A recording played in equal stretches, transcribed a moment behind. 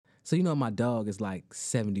So you know my dog is like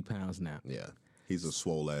 70 pounds now. Yeah. He's a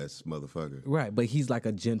swole ass motherfucker. Right, but he's like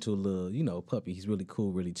a gentle little, puppy. He's really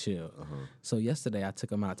cool, really chill. So yesterday I took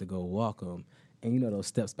him out to go walk him. And you know those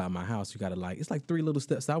steps by my house, you gotta it's like 3 little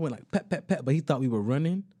steps. So I went like pet, pet, pet, but he thought we were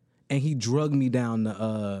running. And he drugged me down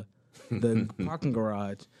the parking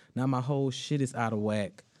garage. Now my whole shit is out of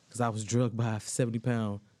whack because I was drugged by a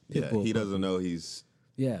 70-pound pit bull. He doesn't know he's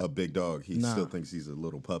Yeah. a big dog. He still thinks he's a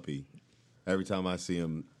little puppy. Every time I see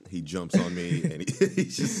him, he jumps on me and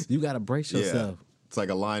he's just... You got to brace yourself. Yeah, it's like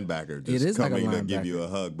a linebacker It just is like a coming to give linebacker. you a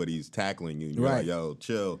hug, but he's tackling you. And you're Right. like, yo,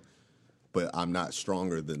 chill. But I'm not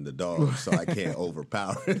stronger than the dog, so I can't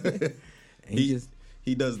overpower it.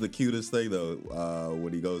 He does the cutest thing, though.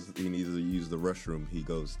 When he needs to use the restroom, he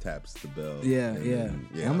taps the bell. Yeah.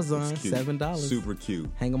 Amazon, it's cute. $7. Super cute.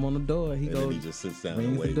 Hang him on the door. And then he just sits down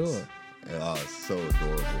and rings waits. the door. Oh, it's so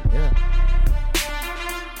adorable. Yeah.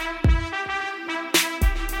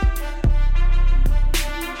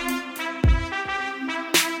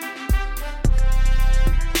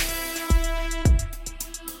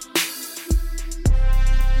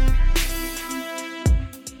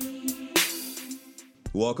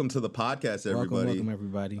 Welcome to the podcast, everybody. Welcome,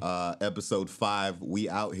 everybody. Episode 5. We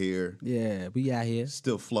out here. Yeah, we out here.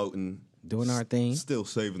 Still floating. Doing our thing. Still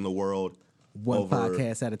saving the world. One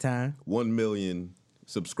podcast at a time. 1 million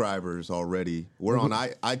subscribers already. We're on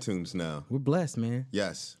iTunes now. We're blessed, man.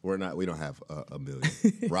 Yes. We're not. We don't have a million.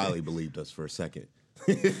 Riley believed us for a second.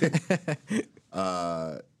 Yeah,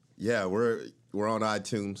 we're on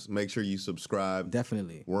iTunes. Make sure you subscribe.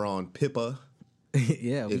 Definitely. We're on Pippa.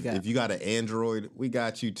 Yeah, If you got an Android, we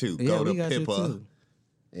got you too. Yeah, Go to we got you Pippa, too.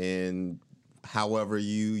 and however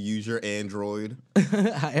you use your Android,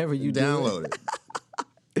 however you download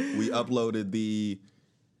it. We uploaded the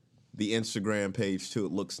Instagram page too.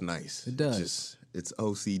 It looks nice. It does. It's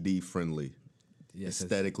OCD friendly, Yes,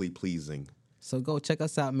 aesthetically pleasing. So go check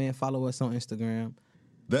us out, man. Follow us on Instagram.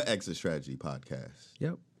 The Exit Strategy Podcast.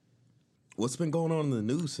 Yep. What's been going on in the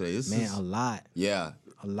news today? A lot. Yeah.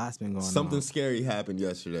 A lot's been going on. Something scary happened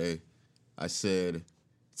yesterday. I said,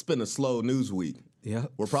 it's been a slow news week.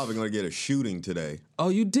 Yep. We're probably going to get a shooting today. Oh,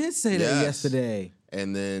 you did say that Yes. yesterday.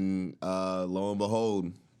 And then, lo and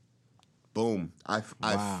behold, boom.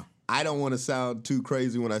 Wow. I don't want to sound too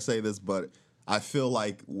crazy when I say this, but I feel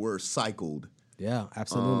like we're cycled. Yeah,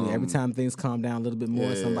 absolutely. Every time things calm down a little bit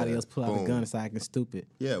more, somebody else pull out a boom. gun. It's acting stupid.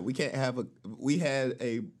 Yeah, we had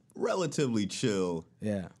a relatively chill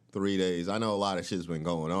Yeah. 3 days. I know a lot of shit's been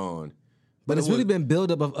going on. But it's really been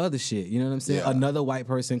buildup of other shit. You know what I'm saying? Yeah. Another white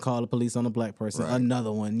person called the police on a black person. Right.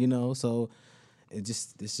 Another one, So it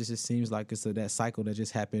just seems like it's that cycle that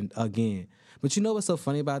just happened again. But you know what's so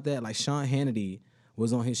funny about that? Like Sean Hannity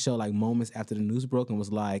was on his show like moments after the news broke and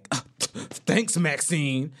was like, thanks,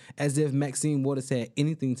 Maxine, as if Maxine Waters had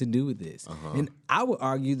anything to do with this. And I would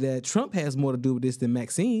argue that Trump has more to do with this than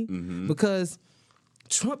Maxine because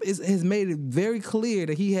Trump has made it very clear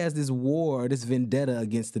that he has this war, this vendetta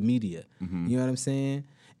against the media. You know what I'm saying?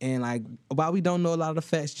 And like, while we don't know a lot of the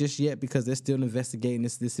facts just yet because they're still investigating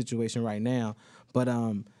this situation right now, but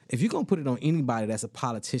if you're gonna put it on anybody that's a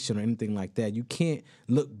politician or anything like that, you can't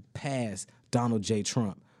look past Donald J.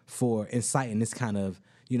 Trump for inciting this kind of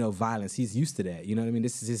violence. He's used to that. You know what I mean?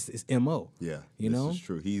 This is his MO. Yeah, this is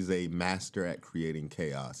true. He's a master at creating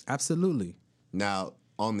chaos. Absolutely. Now,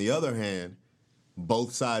 on the other hand,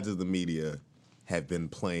 both sides of the media have been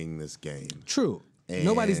playing this game. True. And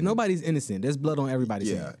Nobody's innocent. There's blood on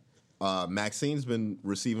everybody's hand. Maxine's been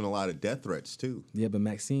receiving a lot of death threats too. Yeah, but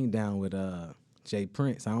Maxine down with Jay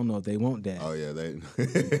Prince. I don't know if they want that. Oh yeah,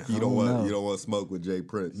 you don't want smoke with Jay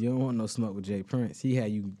Prince. You don't want no smoke with Jay Prince. He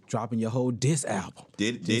had you dropping your whole diss album.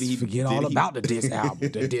 Did he forget all about the diss album,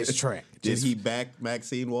 the diss track? Did he back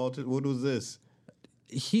Maxine Walters? What was this?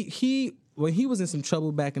 He when he was in some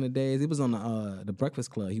trouble back in the days, it was on the Breakfast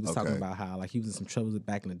Club. He was talking about how like he was in some trouble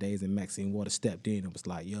back in the days, and Maxine Waters stepped in and was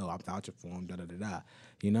like, "Yo, I'm vouching for him." Da da da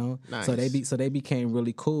da. Nice. So they became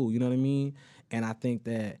really cool. You know what I mean? And I think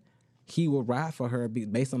that he would ride for her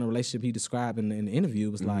based on the relationship he described in the interview.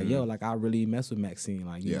 It was like, "Yo, like I really mess with Maxine.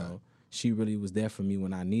 Like you know, she really was there for me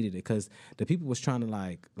when I needed it." Because the people was trying to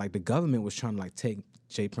like the government was trying to like take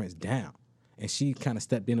Jay Prince down. And she kind of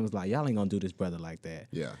stepped in and was like, y'all ain't gonna do this brother like that.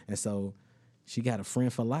 Yeah. And so she got a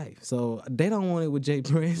friend for life. So they don't want it with Jay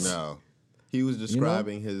Prince. No. He was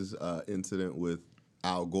describing his incident with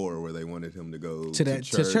Al Gore where they wanted him to go to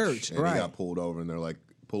church. And right. he got pulled over and they're like,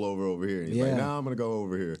 pull over here. And he's like, nah, I'm going to go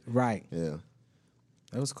over here. Right. Yeah.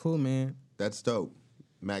 That was cool, man. That's dope.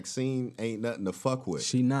 Maxine ain't nothing to fuck with.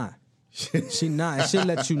 She not. She not. And she'll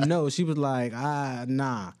let you know. She was like,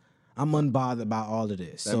 nah. I'm unbothered by all of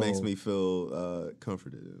this. That makes me feel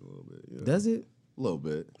comforted a little bit. You know? Does it? A little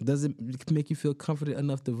bit. Does it make you feel comforted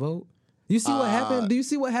enough to vote? You see what happened? Do you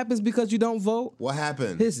see what happens because you don't vote? What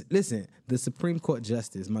happened? Listen, the Supreme Court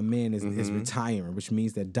Justice, my man, is retiring, which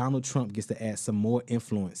means that Donald Trump gets to add some more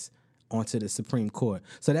influence onto the Supreme Court.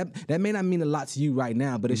 So that may not mean a lot to you right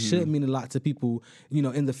now, but it should mean a lot to people,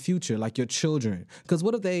 in the future, like your children. Because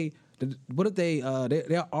what if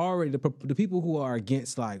they're already the people who are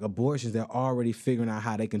against like abortions, they're already figuring out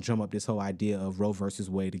how they can drum up this whole idea of Roe versus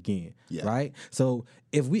Wade again, right? So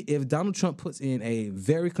if Donald Trump puts in a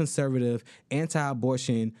very conservative,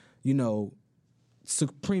 anti-abortion,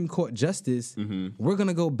 Supreme Court justice, we're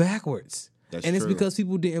gonna go backwards. That's and it's true. because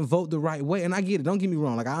people didn't vote the right way. And I get it. Don't get me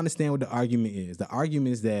wrong. Like, I understand what the argument is. The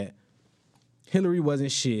argument is that Hillary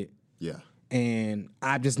wasn't shit. Yeah. And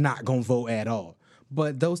I'm just not gonna vote at all.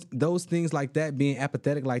 But those things like that, being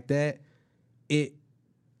apathetic like that, I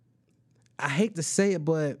hate to say it,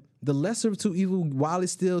 but the lesser of two evil, while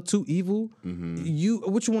it's still too evil,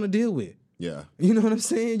 what you want to deal with? Yeah. You know what I'm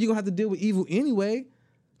saying? You're gonna have to deal with evil anyway.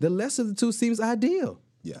 The lesser of the two seems ideal.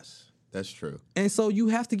 Yes. That's true. And so you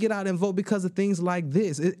have to get out and vote because of things like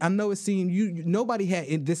this. I know it seemed nobody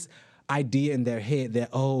had this idea in their head that,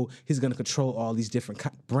 he's going to control all these different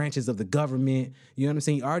branches of the government. You know what I'm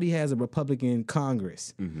saying? He already has a Republican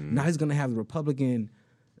Congress. Now he's going to have the Republican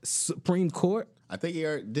Supreme Court. I think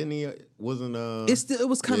it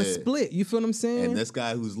was kind of split. You feel what I'm saying? And this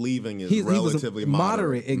guy who's leaving is relatively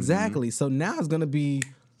moderate. Exactly. So now it's going to be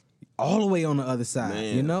all the way on the other side,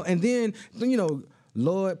 And then,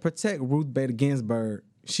 Lord protect Ruth Bader Ginsburg.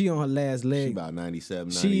 She on her last leg. She about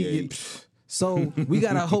 97, 98. So we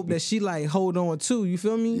got to hope that she hold on too. You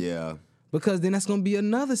feel me? Yeah. Because then that's going to be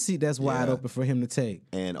another seat that's wide open for him to take.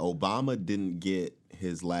 And Obama didn't get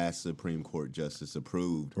his last Supreme Court justice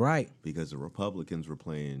approved. Right. Because the Republicans were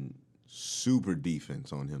playing super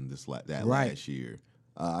defense on him last year.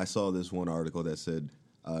 I saw this one article that said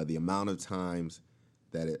the amount of times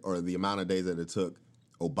the amount of days that it took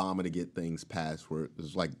Obama to get things passed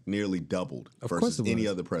was like nearly doubled versus any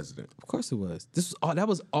other president. Of course it was. That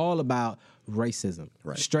was all about racism.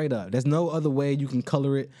 Right. Straight up. There's no other way you can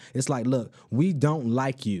color it. It's like, look, we don't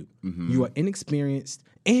like you. You are inexperienced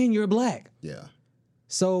and you're black. Yeah.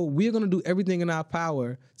 So we're going to do everything in our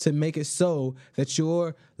power to make it so that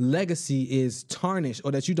your legacy is tarnished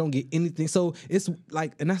or that you don't get anything. So it's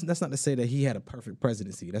like, and that's not to say that he had a perfect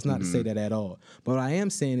presidency. That's not to say that at all. But what I am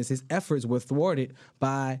saying is his efforts were thwarted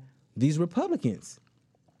by these Republicans.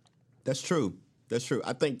 That's true. That's true.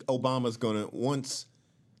 I think Obama's going to, once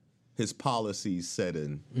his policies set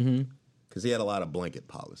in, because he had a lot of blanket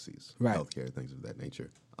policies, healthcare, things of that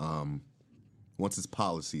nature. Once his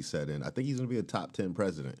policy set in, I think he's going to be a top 10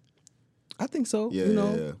 president. I think so.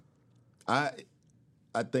 Yeah.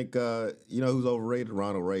 I think, who's overrated?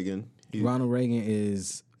 Ronald Reagan. Ronald Reagan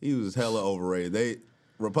he was hella overrated.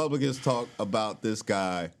 Republicans talk about this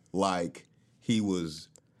guy like he was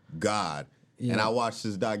God. Yeah. And I watched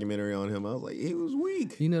this documentary on him. I was like, he was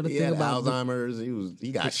weak. He had Alzheimer's.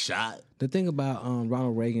 He got shot. The thing about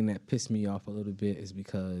Ronald Reagan that pissed me off a little bit is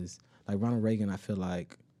because, like, Ronald Reagan, I feel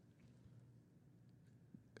like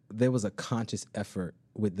there was a conscious effort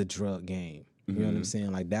with the drug game. You know what I'm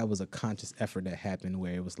saying? Like, that was a conscious effort that happened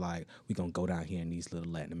where it was like, we're going to go down here in these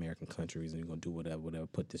little Latin American countries and we're going to do whatever,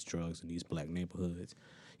 put this drugs in these black neighborhoods,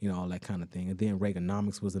 all that kind of thing. And then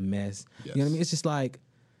Reaganomics was a mess. Yes. You know what I mean? It's just like...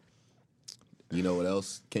 You know what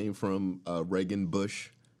else came from Reagan-Bush?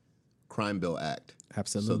 Crime Bill Act.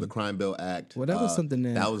 Absolutely. So the Crime Bill Act... Well, that was something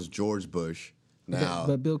that was George Bush. Now,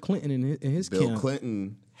 but Bill Clinton in his Bill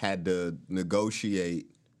Clinton had to negotiate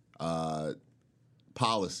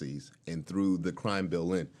policies and threw the crime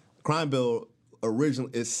bill in. Crime bill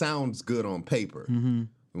originally, it sounds good on paper. And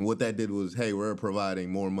what that did was, hey, we're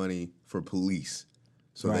providing more money for police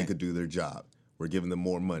so they could do their job. We're giving them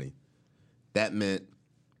more money. That meant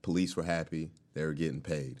police were happy. They were getting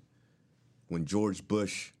paid. When George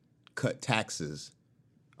Bush cut taxes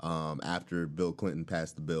after Bill Clinton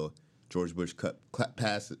passed the bill, George Bush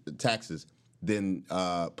passed taxes. Then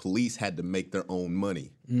police had to make their own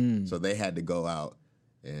money. So they had to go out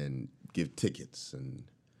and give tickets and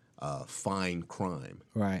fine crime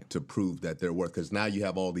to prove that they're worth. Because now you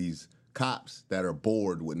have all these cops that are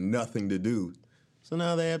bored with nothing to do. So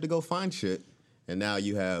now they have to go find shit. And now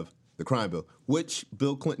you have the crime bill, which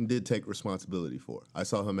Bill Clinton did take responsibility for. I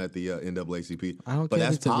saw him at the NAACP. I don't but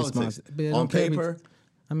care that's politics. On paper,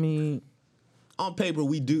 on paper,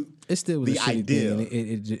 we do. It still was the a shitty idea.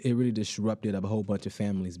 Thing. It really disrupted a whole bunch of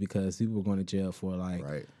families because people were going to jail for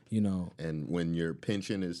And when your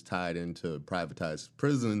pension is tied into privatized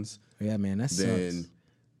prisons, that then sucks.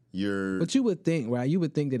 But you would think, right? You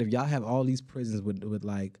would think that if y'all have all these prisons with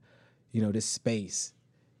like, this space,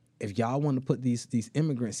 if y'all want to put these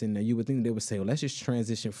immigrants in there, you would think they would say, well, let's just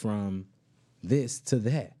transition from this to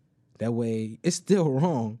that. That way, it's still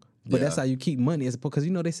wrong, but that's how you keep money. Because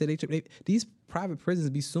they say these private prisons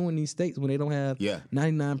be suing these states when they don't have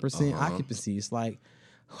 99% occupancy. It's like,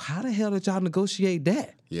 how the hell did y'all negotiate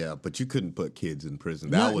that? Yeah, but you couldn't put kids in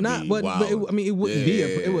prison. That would be wild. But it wouldn't be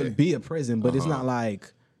it would be a prison, but it's not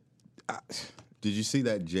like. Did you see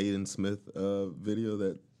that Jaden Smith video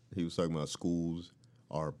that he was talking about? Schools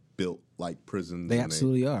are built like prisons. They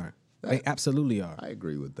absolutely are. They absolutely are. I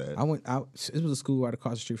agree with that. It was a school right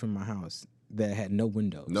across the street from my house that had no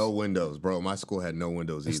windows. No windows, bro. My school had no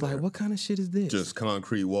windows either. It's like, what kind of shit is this? Just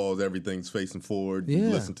concrete walls, everything's facing forward. You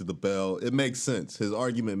listen to the bell. It makes sense. His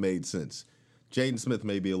argument made sense. Jaden Smith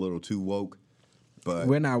may be a little too woke, but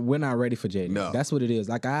we're not ready for Jaden. No. That's what it is.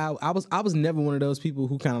 Like I was never one of those people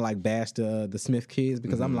who kind of like bashed the Smith kids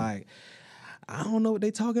because I'm like, I don't know what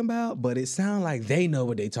they talking about, but it sounds like they know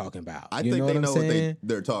what they talking about. I think they know what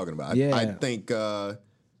they're talking about. Yeah. I think that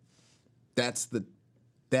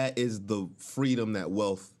is the freedom that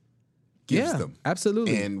wealth gives them.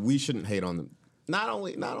 Absolutely. And we shouldn't hate on them. Not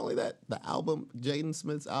only that, the album, Jaden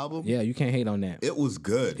Smith's album. Yeah, you can't hate on that. It was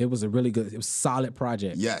good. It was a really good, it was a solid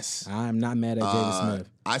project. Yes. I'm not mad at Jaden Smith.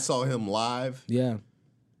 I saw him live. Yeah.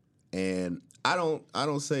 And I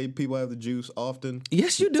don't say people have the juice often.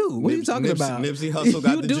 Yes, you do. What are you talking about? Nipsey Hussle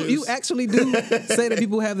got the juice. You actually do say that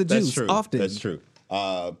people have the juice often. That's true.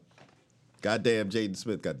 Goddamn, Jaden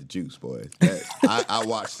Smith got the juice, boy. I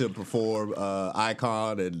watched him perform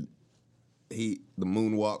Icon, and the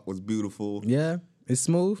moonwalk was beautiful. Yeah, it's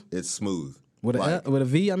smooth. It's smooth. With a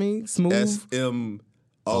V, I mean, smooth.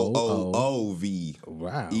 SMOOOV.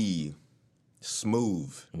 Wow. E.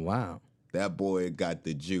 Smooth. Wow. That boy got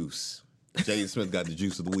the juice. Jaden Smith got the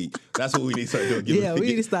juice of the week. That's what we need to start doing. We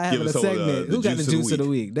need to start having a segment. Who got the juice of the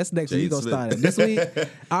week? That's next week. We're going to start it. This week,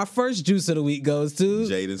 our first juice of the week goes to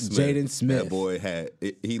Jaden Smith. That boy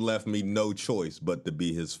he left me no choice but to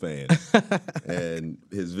be his fan. And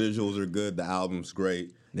his visuals are good. The album's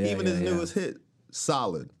great. Even his newest hit,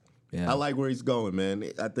 solid. Yeah. I like where he's going, man.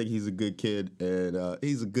 I think he's a good kid, and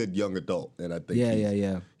he's a good young adult. And I think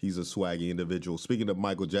he's a swaggy individual. Speaking of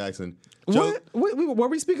Michael Jackson. What? Were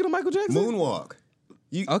we speaking of Michael Jackson? Moonwalk.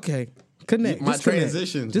 Okay. Connect. My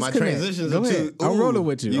transitions. My transitions are too. I'm rolling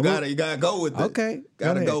with you. You gotta go with it. Okay.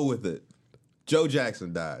 Gotta go with it. Joe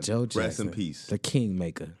Jackson died. Joe Jackson. Rest in peace. The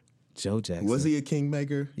kingmaker. Joe Jackson. Was he a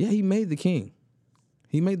kingmaker? Yeah, he made the king.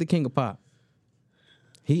 He made the king of pop.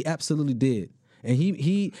 He absolutely did. And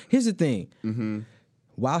he here's the thing. Mm-hmm.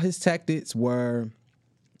 While his tactics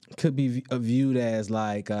could be viewed as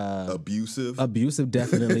like abusive,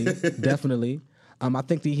 definitely, definitely. I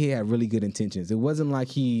think that he had really good intentions. It wasn't like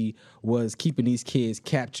he was keeping these kids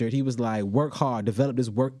captured. He was like, work hard, develop this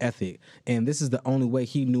work ethic, and this is the only way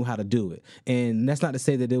he knew how to do it. And that's not to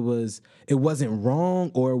say that it wasn't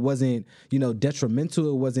wrong or it wasn't, detrimental.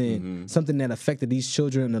 It wasn't something that affected these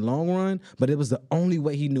children in the long run, but it was the only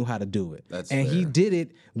way he knew how to do it. He did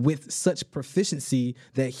it with such proficiency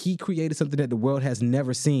that he created something that the world has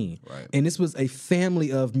never seen. Right. And this was a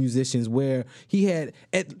family of musicians where he had,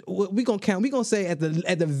 we're gonna say at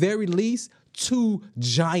the very least, 2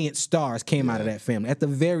 giant stars came out of that family. At the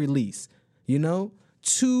very least,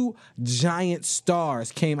 2 giant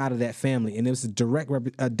stars came out of that family, and there was a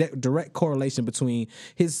direct correlation between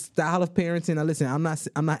his style of parenting. Now, listen, I'm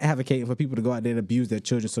not advocating for people to go out there and abuse their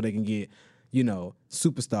children so they can get,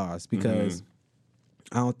 superstars, because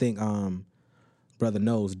I don't think Brother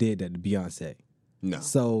Knowles did that to Beyonce. No.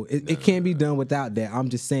 So it can't be done without that. I'm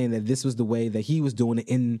just saying that this was the way that he was doing it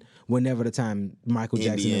in whenever the time Michael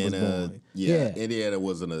Jackson was born. Yeah, Indiana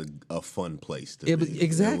wasn't a fun place to be.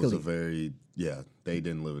 Exactly. It was a very, they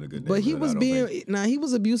didn't live in a good neighborhood. But he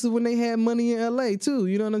was abusive when they had money in L.A. too.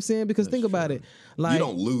 You know what I'm saying? Because think about it. Like, you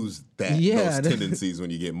don't lose those tendencies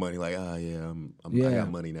when you get money. Like, I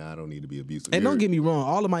got money now. I don't need to be abusive. And don't get me wrong.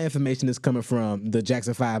 All of my information is coming from the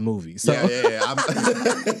Jackson 5 movie. So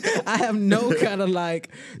I have no kind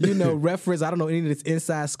of reference. I don't know any of this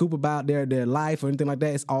inside scoop about their life or anything like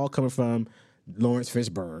that. It's all coming from Lawrence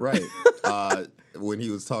Fishburne. Right. When he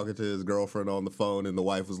was talking to his girlfriend on the phone and the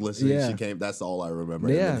wife was listening, she came. That's all I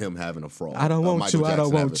remember. Yeah. And him having a fraud. I don't want you. I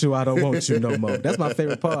don't want you. I don't want you no more. That's my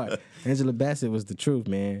favorite part. Angela Bassett was the truth,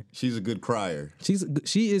 man. She's a good crier.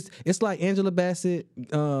 She is. It's like Angela Bassett,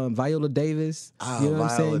 Viola Davis. You know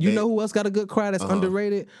what I'm saying? You know who else got a good cry that's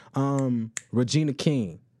underrated? Regina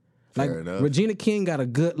King. Like Fair enough. Regina King got a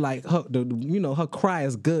good her cry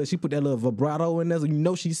is good. She put that little vibrato in there, so you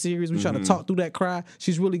know she's serious. We try to talk through that cry.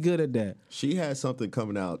 She's really good at that. She has something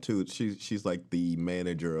coming out too. She's like the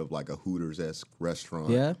manager of like a Hooters-esque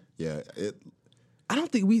restaurant. Yeah? Yeah. I don't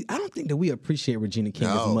think that we appreciate Regina King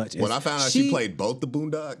as much. When I found out she played both the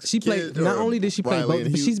Boondocks, she played. Not only did she play Riley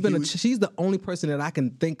both, but and she's the only person that I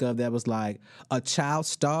can think of that was like a child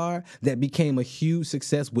star that became a huge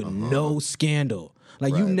success with no scandal.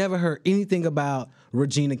 Like you never heard anything about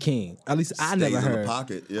Regina King. At least I never heard. In the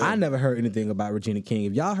pocket, yeah. I never heard anything about Regina King.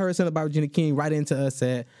 If y'all heard something about Regina King, write into us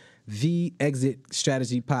at the exit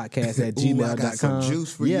strategy podcast at gmail.com. I got some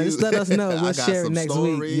juice for you. Just let us know. We'll share it next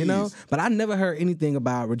stories. week, you know? But I never heard anything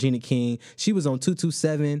about Regina King. She was on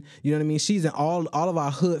 227, you know what I mean? She's in all of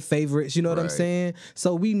our hood favorites, you know what I'm saying?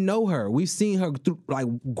 So we know her. We've seen her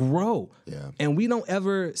grow. Yeah. And we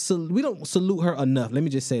don't salute her enough. Let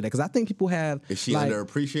me just say that, because I think people have. Is she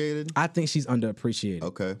underappreciated? I think she's underappreciated.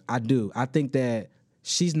 Okay. I do. I think that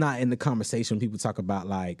she's not in the conversation when people talk about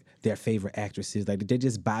like their favorite actresses. Like they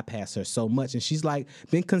just bypass her so much, and she's like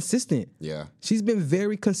been consistent. Yeah, she's been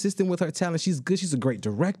very consistent with her talent. She's good. She's a great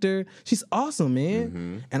director. She's awesome,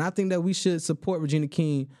 man. And I think that we should support Regina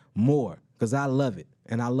King more because I love it,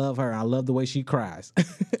 and I love her. I love the way she cries.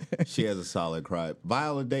 She has a solid cry.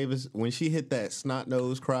 Viola Davis, when she hit that snot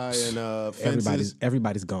nose cry and Fences,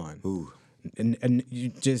 everybody's gone. Ooh, and you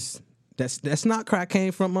just that snot cry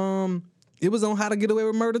came from It was on How to Get Away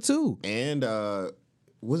with Murder too. And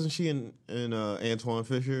wasn't she in Antoine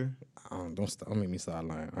Fisher? Don't make me start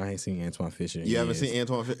lying. I ain't seen Antoine Fisher. You haven't seen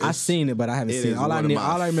Antoine Fisher? I've seen it, but I haven't seen it. All I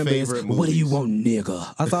remember is movies. What do you want,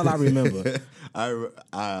 nigga? That's all I remember.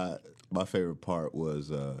 My favorite part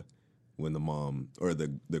was when the mom or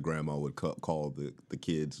the grandma would call the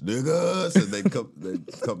kids niggas, and they'd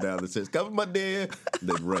come down the stairs, cover my dear.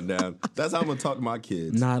 They'd run down. That's how I'm gonna talk to my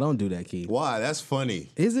kids. Nah, don't do that, Keith. Why? That's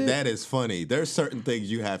funny. Is it? That is funny. There's certain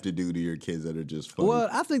things you have to do to your kids that are just funny. Well,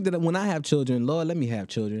 I think that when I have children, Lord, let me have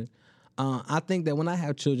children. I think that when I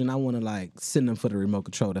have children, I want to like send them for the remote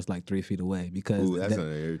control that's like 3 feet away because that's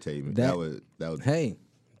gonna irritate me. That would. Hey,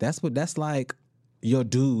 that's like your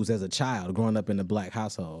dues as a child growing up in a black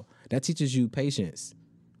household. That teaches you patience.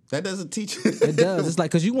 That doesn't teach. It does. It's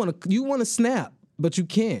like because you want to snap, but you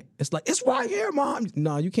can't. It's like it's right here, mom.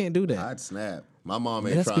 No, you can't do that. I'd snap. My mom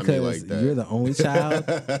ain't trying me like that. You're the only child.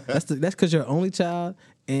 That's because you're the only child,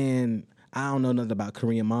 and I don't know nothing about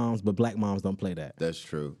Korean moms, but black moms don't play that. That's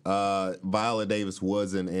true. Viola Davis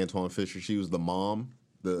was in Antoine Fisher. She was the mom.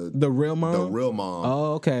 The real mom? The real mom.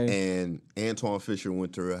 Oh, okay. And Antoine Fisher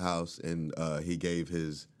went to her house and he gave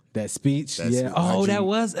his... That speech? Yeah. Oh, that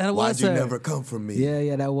was her. Why'd you never come for me?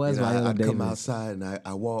 Yeah, that was Viola Davis. I'd come outside and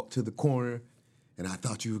I walked to the corner and I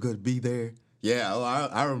thought you were going to be there. Yeah,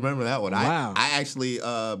 I remember that one. Wow. I actually,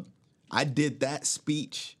 I did that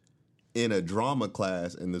speech in a drama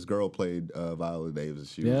class, and this girl played Viola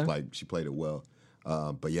Davis. She was like, she played it well.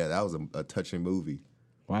 But yeah, that was a touching movie.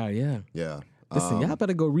 Wow, yeah. Yeah. Listen, y'all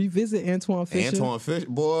better go revisit Antoine Fisher. Antoine Fisher,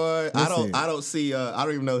 boy, listen, I don't see. I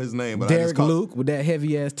don't even know his name, but Derek Luke with that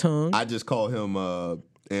heavy ass tongue. I just call him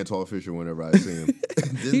Antoine Fisher whenever I see him.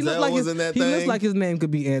 He looks like his name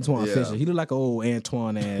could be Antoine Fisher. He look like an old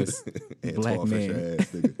Antoine ass black man.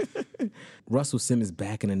 Russell Simmons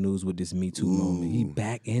back in the news with this Me Too moment. He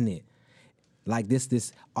back in it. Like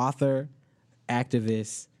this author,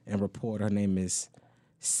 activist, and reporter. Her name is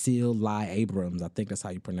Seal Lai Abrams. I think that's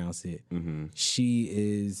how you pronounce it. Mm-hmm.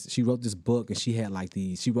 She wrote this book, and she had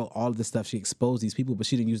she wrote all of this stuff. She exposed these people, but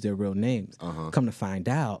she didn't use their real names. Come to find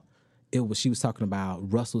out, she was talking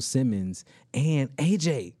about Russell Simmons and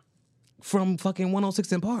AJ from fucking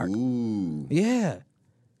 106 in Park. Ooh. Yeah.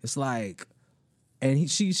 It's like, and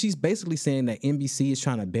she's basically saying that NBC is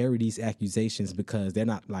trying to bury these accusations because they're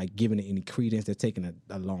not like giving it any credence. They're taking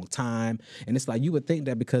a long time. And it's like, you would think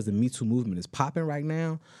that because the Me Too movement is popping right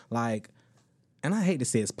now, like, and I hate to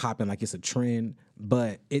say it's popping like it's a trend,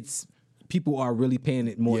 but people are really paying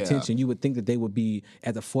it more attention. You would think that they would be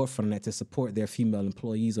at the forefront of that to support their female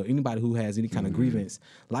employees or anybody who has any kind of grievance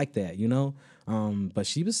like that, you know? But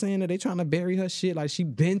she was saying that they trying to bury her shit. Like, she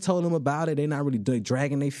been told them about it. They not really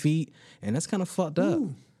dragging their feet. And that's kind of fucked up.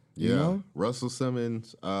 You know? Russell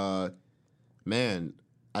Simmons, man,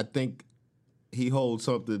 I think he holds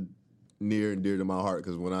something near and dear to my heart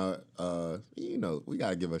because when we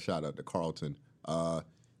got to give a shout out to Carlton.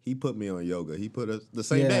 He put me on yoga. He put us the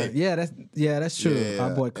same day. Yeah, that's true. Yeah,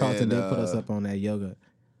 our boy Carlton did put us up on that yoga.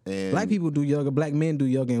 And black people do yoga, black men do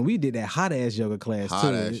yoga, and we did that hot ass yoga class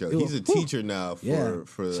too. He's a teacher now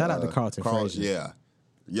for shout out to Carlton Frazier. Yeah,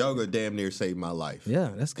 Yoga damn near saved my life.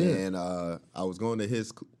 Yeah, that's good. And I was going to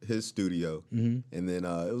his studio, and then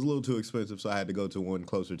it was a little too expensive, so I had to go to one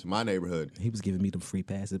closer to my neighborhood. He was giving me them free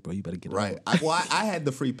passes, bro. You better get right. I had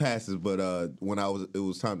the free passes, but when it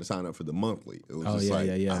was time to sign up for the monthly. It was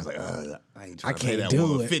yeah. I was like, I ain't trying to pay can't that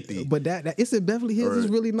do $150. But that it's in Beverly Hills.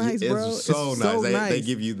 It's really nice, bro. It's so nice. They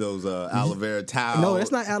give you those aloe vera towels. No,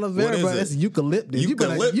 that's not aloe vera, bro. That's eucalyptus. You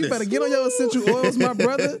better get on your essential oils, my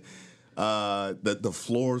brother. The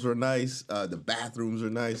floors are nice. The bathrooms are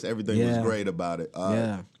nice. Everything was great about it.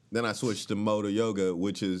 Then I switched to Moto Yoga,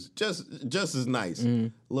 which is just as nice,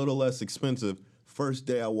 a little less expensive. First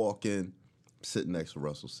day I walk in, sitting next to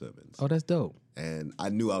Russell Simmons. Oh, that's dope. And I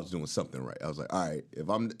knew I was doing something right. I was like, all right, if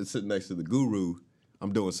I'm sitting next to the guru,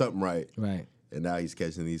 I'm doing something right. Right. And now he's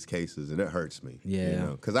catching these cases, and it hurts me. Yeah. You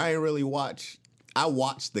know? Because I ain't really I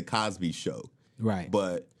watched The Cosby Show. Right.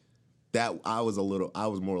 But I was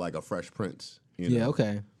more like a Fresh Prince. You know? Yeah,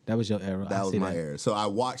 okay. That was your era. That was my era. So I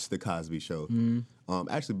watched The Cosby Show.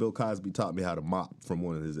 Actually, Bill Cosby taught me how to mop from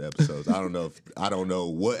one of his episodes. I don't know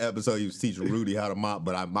what episode he was teaching Rudy how to mop,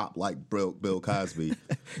 but I mop like Bill Cosby.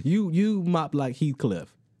 You mop like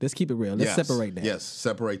Heathcliff. Let's keep it real. Let's separate that. Yes,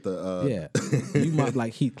 separate the. You mop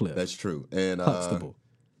like Heathcliff. That's true. And Huxtable.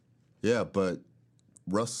 Yeah, but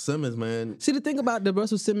Russell Simmons, man. See, the thing about the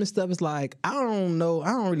Russell Simmons stuff is like, I don't know. I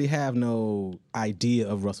don't really have no idea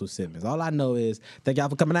of Russell Simmons. All I know is, thank y'all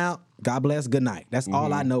for coming out. God bless. Good night. That's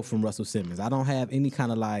all I know from Russell Simmons. I don't have any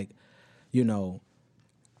kind of like, you know.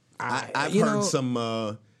 I've heard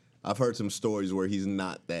some stories where he's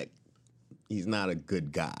not a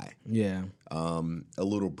good guy. Yeah. A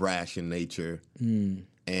little brash in nature.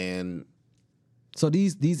 And so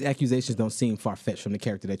these accusations don't seem far-fetched from the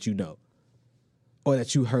character that you know. Or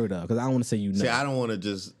that you heard of, because I don't want to say you know. See, I don't want to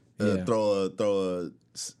just throw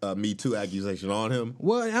a Me Too accusation on him.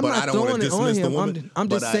 Well, I'm not throwing it on him. I'm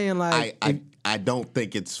just saying, like, I don't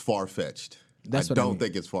think it's far fetched. I don't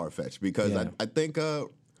think it's far fetched because I think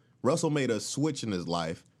Russell made a switch in his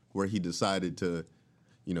life where he decided to,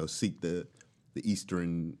 seek the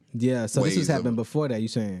Eastern. Yeah, so this was happening before that. You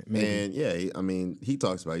saying? Maybe. And he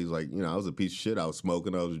talks about. He's like, I was a piece of shit. I was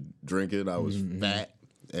smoking. I was drinking. I was fat.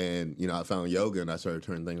 And I found yoga and I started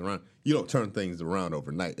turning things around. You don't turn things around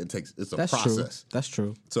overnight. It's a process. That's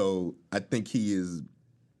true. So I think he's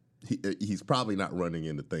probably not running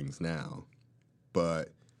into things now,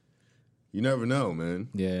 but you never know, man.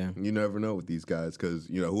 Yeah, you never know with these guys because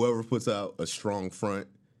whoever puts out a strong front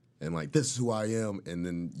and like this is who I am, and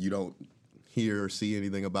then you don't hear or see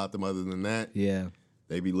anything about them other than that. Yeah,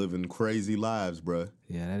 they be living crazy lives, bruh.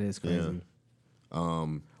 Yeah, that is crazy. Yeah.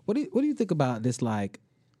 What do you think about this like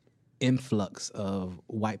influx of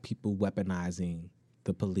white people weaponizing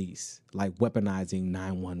the police, like weaponizing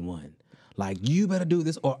 911, like you better do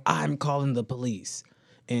this or I'm calling the police,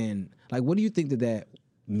 and like what do you think that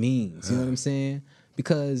means? You know what I'm saying?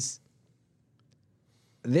 Because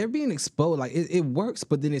they're being exposed. Like it works,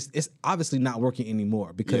 but then it's obviously not working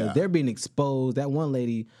anymore because they're being exposed. That one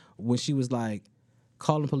lady, when she was like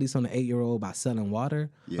calling police on the 8-year-old by selling water,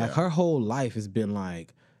 like her whole life has been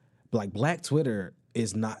like Black Twitter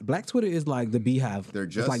is not. Black Twitter is like the Beehive. They're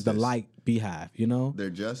It's like the light Beehive, They're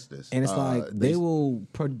justice. And it's like they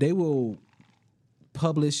will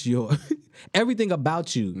publish your everything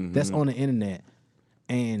about you that's on the internet,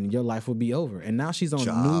 and your life will be over. And now she's on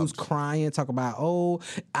the news crying, talking about, oh,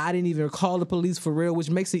 I didn't even call the police for real, which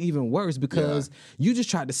makes it even worse because you just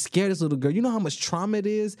tried to scare this little girl. You know how much trauma it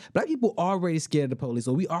is? Black people already scared of the police,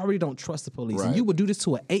 so we already don't trust the police. Right. And you would do this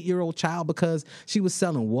to an 8-year-old child because she was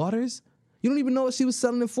selling waters? You don't even know what she was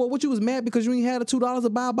selling it for. What, you was mad because you ain't had $2 to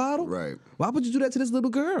buy a bottle? Right. Why would you do that to this little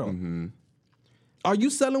girl? Are you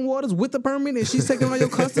selling waters with the permit and she's taking all your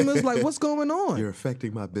customers? Like, what's going on? You're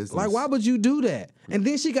affecting my business. Like, why would you do that? And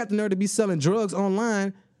then she got the nerve to be selling drugs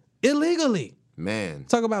online illegally. Man.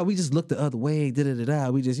 Talk about we just look the other way, da-da-da-da.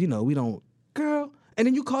 We just, we don't. Girl. And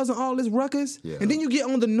then you causing all this ruckus. Yeah. And then you get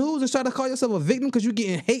on the news and try to call yourself a victim because you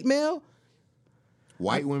getting hate mail.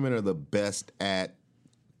 White women are the best at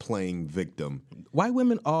playing victim. White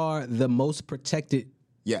women are the most protected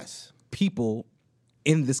people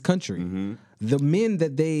in this country. The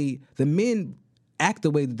men act the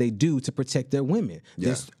way that they do to protect their women.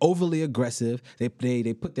 They're overly aggressive. They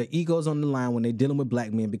put their egos on the line when they're dealing with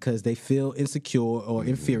black men because they feel insecure or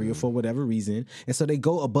inferior for whatever reason. And so they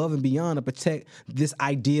go above and beyond to protect this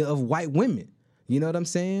idea of white women. You know what I'm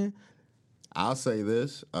saying? I'll say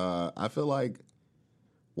this. I feel like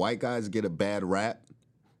white guys get a bad rap,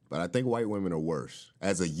 but I think white women are worse.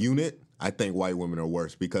 As a unit, I think white women are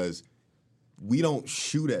worse because we don't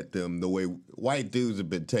shoot at them the way white dudes have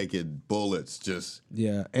been taking bullets just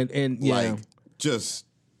and like just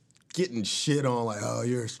getting shit on like, oh,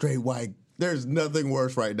 you're a straight white. There's nothing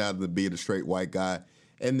worse right now than being a straight white guy.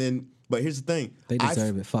 And then, but here's the thing. They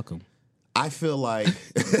deserve it. Fuck them. I feel like...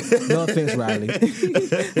 No offense, Riley.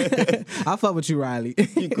 I fuck with you, Riley.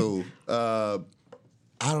 You cool. I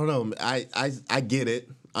don't know. I get it.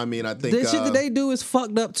 I mean, I think... The shit that they do is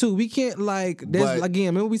fucked up, too. We can't, like... Again,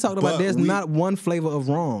 remember we talked about there's not one flavor of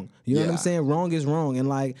wrong. You know what I'm saying? Wrong is wrong. And,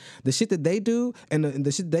 like, the shit that they do and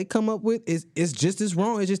the shit they come up with is just as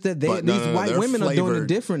wrong. It's just that these white women are doing it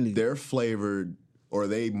differently. They're flavored, or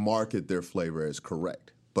they market their flavor as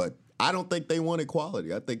correct. But I don't think they want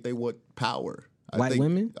equality. I think they want power. White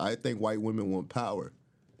women? I think white women want power.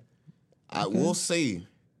 We'll see.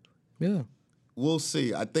 Yeah. We'll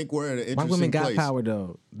see. I think we're in an interesting place. White women got power,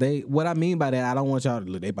 though. What I mean by that, I don't want y'all to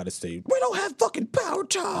look. They about to say, we don't have fucking power,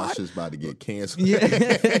 Todd. Our shit's about to get canceled.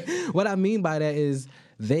 Yeah. What I mean by that is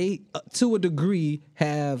they, to a degree,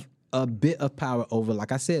 have a bit of power over,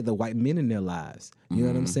 like I said, the white men in their lives. You know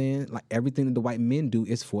what I'm saying? Like, everything that the white men do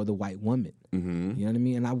is for the white woman. You know what I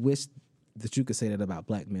mean? And I wish that you could say that about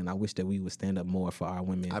black men. I wish that we would stand up more for our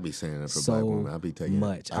women. I be saying that for black women. I be taking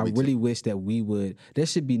much. I really wish that we would. There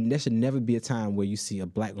should never be a time where you see a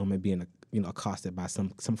black woman being accosted by some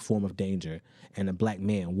form of danger, and a black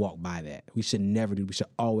man walk by that. We should never do. We should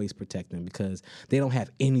always protect them because they don't have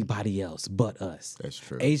anybody else but us. That's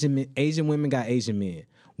true. Asian women got Asian men.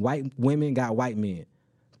 White women got white men.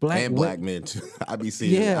 Black men too. I be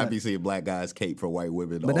seeing black guys cape for white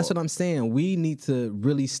women. But that's what I'm saying. We need to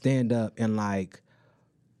really stand up and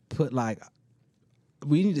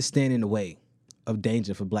we need to stand in the way of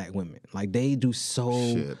danger for black women. Like, they do so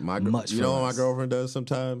much. You know what my girlfriend does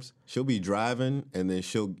sometimes? She'll be driving and then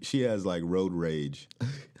she has like road rage.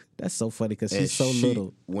 That's so funny because she's so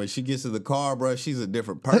little. When she gets to the car, bro, she's a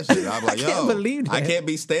different person. I'm like, I can't believe that. I can't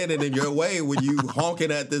be standing in your way when you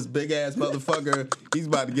honking at this big ass motherfucker. He's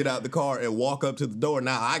about to get out the car and walk up to the door.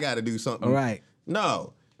 Now I got to do something. All right.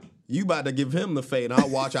 No. You about to give him the fade. I'll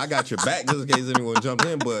watch. I got your back just in case anyone jumps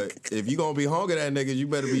in. But if you going to be honking at niggas, you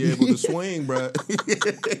better be able to swing, bro.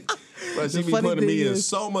 But she be putting me in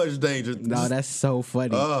so much danger. No, that's so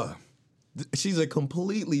funny. She's a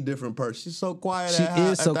completely different person. She's so quiet. She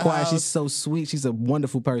is so quiet. She's so sweet. She's a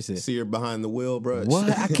wonderful person. See her behind the wheel, bro.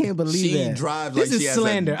 What? I can't believe that. She drives like this is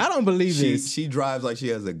slander. I don't believe this. She drives like she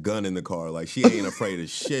has a gun in the car. Like, she ain't afraid of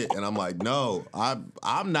shit. And I'm like, no,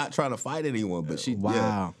 I'm not trying to fight anyone. But she, wow.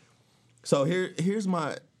 Yeah. So here's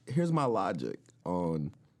my logic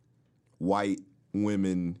on white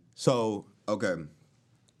women. So, okay,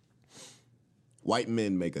 white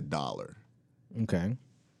men make $1. Okay.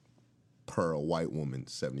 Per a white woman,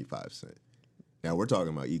 75 cents. Now we're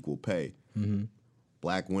talking about equal pay. Mm-hmm.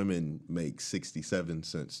 Black women make 67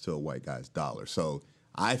 cents to a white guy's $1. So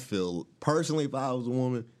I feel personally, if I was a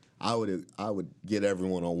woman, I would get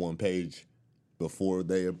everyone on one page before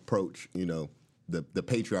they approach, the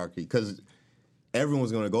patriarchy, because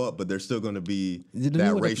everyone's going to go up, but there's still going to be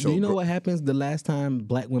racial. Do you know what happens the last time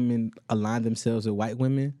black women align themselves with white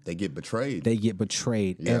women? They get betrayed.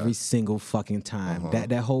 Every single fucking time.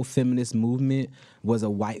 That whole feminist movement was a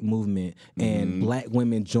white movement, and black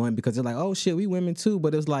women joined because they're like, oh shit, we women too.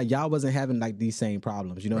 But it was like y'all wasn't having like these same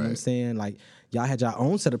problems. You know what I'm saying? Like, y'all had your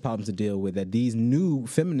own set of problems to deal with that these new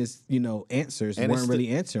feminist, answers and weren't really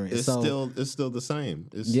answering. It's still the same.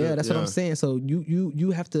 That's what I'm saying. So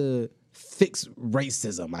you have to fix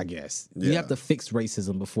racism, I guess. Yeah. You have to fix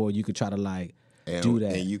racism before you could try to do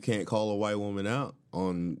that. And you can't call a white woman out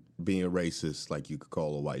on being racist like you could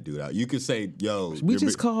call a white dude out. You could say, yo, we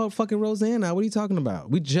just called fucking Roseanne out. What are you talking about?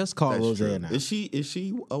 We just called Roseanne out. Is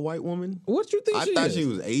she a white woman? What do you think she is? I thought she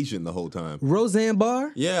was Asian the whole time. Roseanne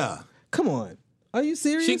Barr? Yeah. Come on. Are you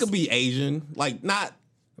serious? She could be Asian. Like, not...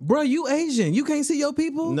 Bro, you Asian. You can't see your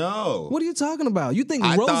people? No. What are you talking about? You think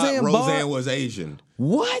I Roseanne thought Barr... Roseanne was Asian.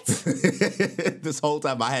 What? This whole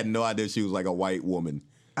time I had no idea she was like a white woman.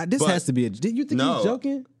 This has to be a... Did you think he's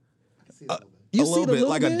joking? You a little bit,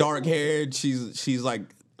 like a dark haired. She's like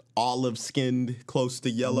olive skinned, close to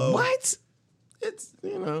yellow. What? It's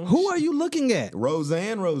Who are you looking at?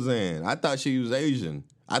 Roseanne. I thought she was Asian.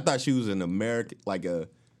 I thought she was an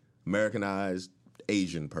Americanized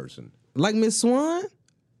Asian person. Like Miss Swan?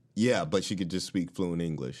 Yeah, but she could just speak fluent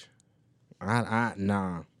English.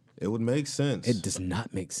 Nah. It would make sense. It does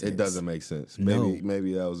not make sense. It doesn't make sense. No.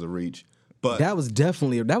 Maybe that was a reach. But that was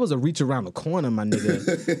a reach around the corner, my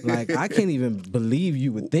nigga. Like, I can't even believe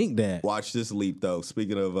you would think that. Watch this leap, though.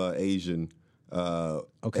 Speaking of Asian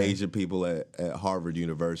people at Harvard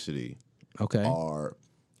University are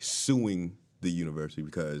suing the university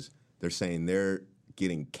because they're saying they're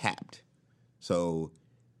getting capped. So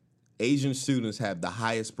Asian students have the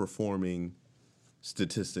highest performing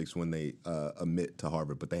statistics when they admit to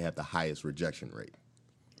Harvard, but they have the highest rejection rate.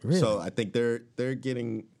 Really? So I think they're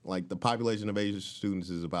getting, like, the population of Asian students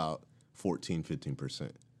is about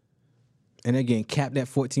 14-15%. And they're getting capped at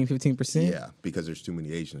 14-15%? Yeah, because there's too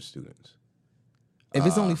many Asian students. If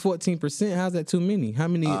it's only 14%, how's that too many? How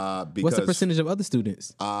many? What's the percentage of other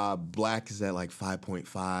students? Black is at like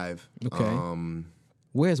 5.5. Okay.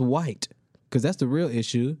 Where's white? Because that's the real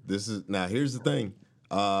issue. Here's the thing.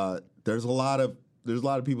 There's a lot of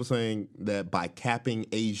people saying that by capping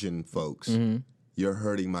Asian folks, you're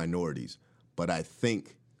hurting minorities. But I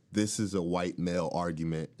think this is a white male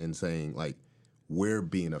argument and saying, like, we're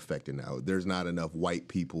being affected now. There's not enough white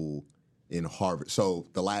people in Harvard. So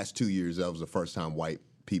the last 2 years, that was the first time white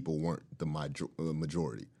people weren't the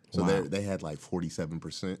majority. So they had like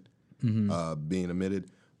 47% being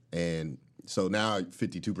admitted. And so now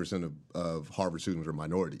 52% of Harvard students are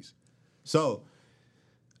minorities. So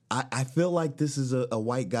I feel like this is a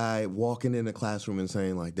white guy walking in a classroom and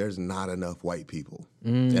saying, like, there's not enough white people.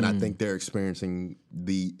 And I think they're experiencing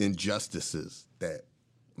the injustices that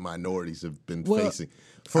minorities have been facing.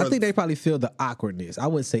 I think they probably feel the awkwardness. I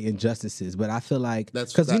wouldn't say injustices, but I feel like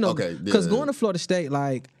because going to Florida State,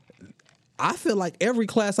 like, I feel like every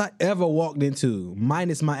class I ever walked into,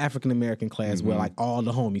 minus my African American class, where like all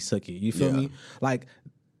the homies took it. You feel me? Like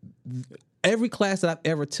every class that I've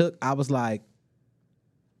ever took, I was like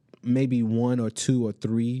maybe 1 or 2 or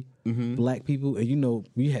 3 black people, and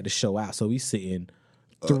we had to show out, so we sitting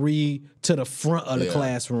 3 to the front of the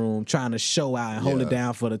classroom trying to show out and hold it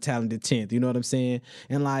down for the talented 10th. You know what I'm saying?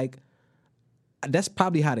 And like, that's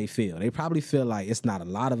probably how they feel. They probably feel like it's not a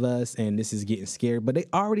lot of us and this is getting scary, but they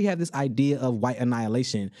already have this idea of white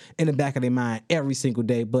annihilation in the back of their mind every single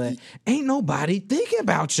day, but ain't nobody thinking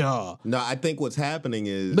about y'all. No, I think what's happening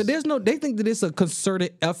is... But they think that it's a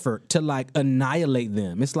concerted effort to like annihilate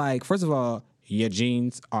them. It's like, first of all, your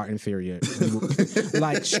genes are inferior.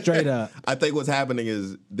 Like, straight up. I think what's happening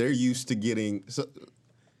is they're used to getting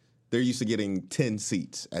 10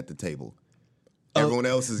 seats at the table. Everyone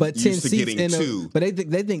else is used to getting 2. But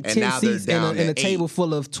they think 10 seats in a table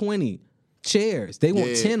full of 20 chairs. They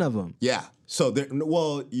want 10 of them. Yeah. So,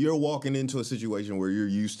 you're walking into a situation where you're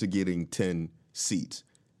used to getting 10 seats.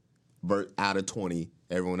 But out of 20,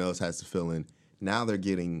 everyone else has to fill in. Now they're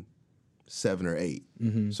getting 7 or 8.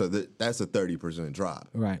 So that's a 30% drop.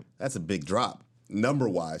 Right. That's a big drop.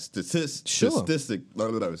 Number-wise,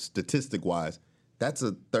 statistic-wise, that's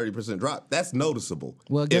a 30% drop. That's noticeable.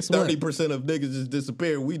 Well, guess if 30% of niggas just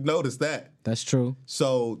disappear, we'd notice that. That's true.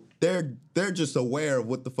 So they're just aware of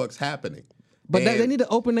what the fuck's happening. But they need to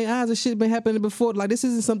open their eyes. This shit been happening before. Like, this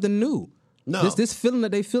isn't something new. No. This feeling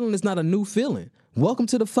that they feeling is not a new feeling. Welcome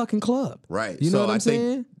to the fucking club. Right. You know what I'm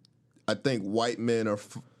saying? I think white men are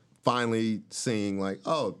finally seeing, like,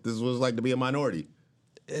 oh, this is what it's like to be a minority.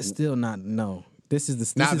 It's still not, no. This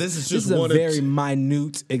is one a very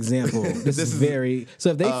minute example. This is very,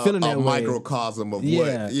 so if they feeling that way, a microcosm of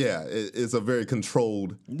it's a very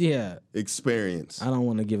controlled experience. I don't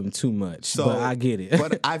want to give them too much, but I get it.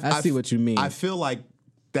 But I see what you mean. I feel like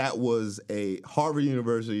that was a Harvard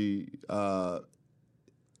University the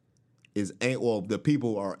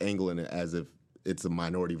people are angling it as if it's a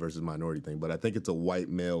minority versus minority thing, but I think it's a white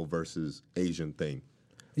male versus Asian thing.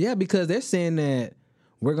 Yeah, because they're saying that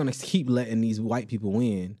we're gonna keep letting these white people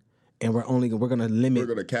win, and we're gonna limit. We're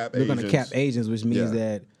gonna cap Asians, which means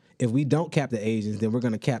that if we don't cap the Asians, then we're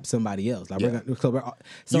gonna cap somebody else. Like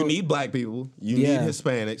you need black people, you need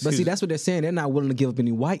Hispanics. But see, that's what they're saying. They're not willing to give up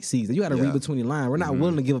any white seats. You got to read between the lines. We're not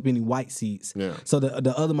willing to give up any white seats. Yeah. So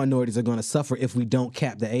the other minorities are gonna suffer if we don't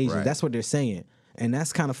cap the Asians. Right. That's what they're saying. And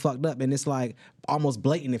that's kind of fucked up. And it's like almost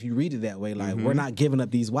blatant if you read it that way. Like, we're not giving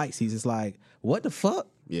up these white seats. It's like, what the fuck?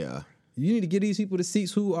 Yeah. You need to give these people the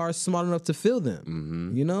seats who are smart enough to fill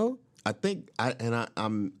them. You know? I think,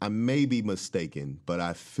 I may be mistaken, but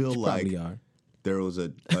I feel like there was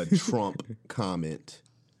a Trump comment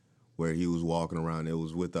where he was walking around. It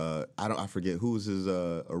was with I forget who was his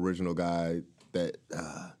original guy that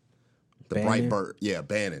the Breitbart,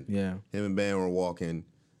 Bannon. Yeah, him and Bannon were walking,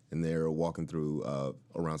 and they were walking through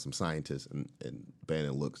around some scientists, and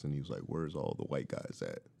Bannon looks and he was like, "Where's all the white guys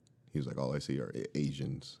at?" He was like, "All I see are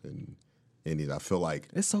Asians and Indians." I feel like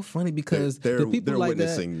it's so funny because they're the people like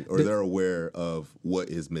witnessing that, or they're aware of what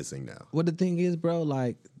is missing now. Well, the thing is, bro,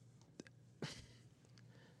 like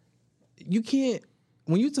you can't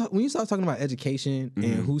when you start talking about education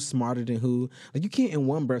and who's smarter than who, like you can't in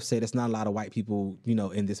one breath say there's not a lot of white people,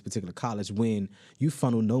 in this particular college when you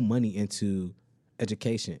funnel no money into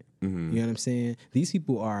education. You know what I'm saying? These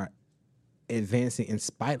people are advancing in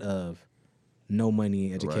spite of no money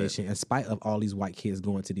in education, in spite of all these white kids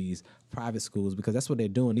going to these private schools, because that's what they're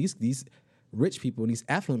doing. These rich people and these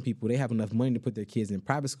affluent people, they have enough money to put their kids in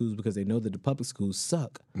private schools because they know that the public schools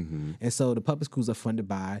suck. And so the public schools are funded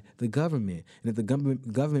by the government. And if the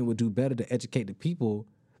government would do better to educate the people,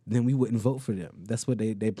 then we wouldn't vote for them. That's what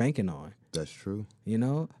they're banking on. That's true. You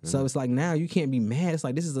know? So it's like now you can't be mad. It's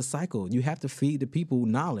like this is a cycle. You have to feed the people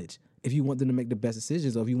knowledge if you want them to make the best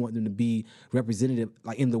decisions or if you want them to be representative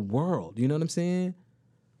like in the world. You know what I'm saying?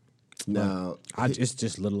 Now, it's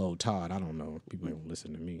just little old Todd. I don't know. People ain't gonna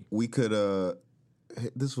listen to me. We could,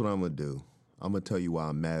 this is what I'm going to do. I'm going to tell you why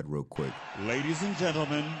I'm mad real quick. Ladies and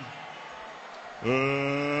gentlemen,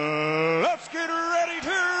 let's get ready to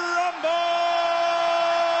rumble!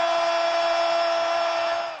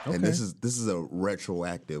 Okay. And this is a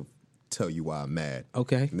retroactive tell you why I'm mad.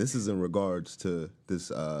 Okay. And this is in regards to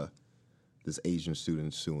this this Asian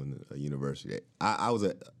student suing a university. I was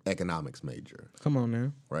an economics major. Come on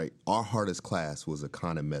now. Right? Our hardest class was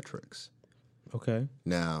econometrics. Okay.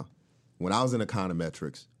 Now, when I was in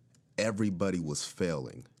econometrics, everybody was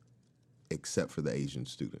failing except for the Asian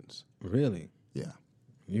students. Really? Yeah.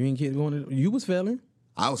 You ain't get going to, you was failing?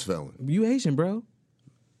 I was failing. You Asian, bro.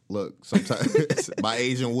 Look, sometimes my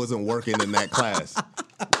Asian wasn't working in that class.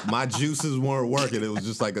 My juices weren't working. It was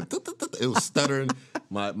just like it was stuttering.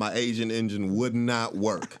 My Asian engine would not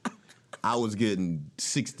work. I was getting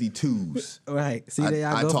 62s. Right. See,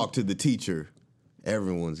 I talked to the teacher.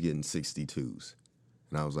 Everyone's getting 62s.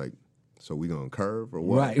 And I was like, so we going to curve or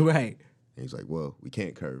what? Right. And he's like, well, we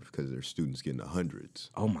can't curve because there's students getting 100s.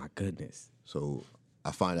 Oh, my goodness. So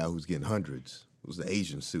I find out who's getting 100s. It was the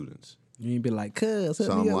Asian students. You ain't be like, cuz,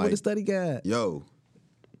 help me out with a study guide. Yo,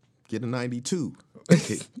 get a 92.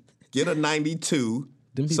 Get a 92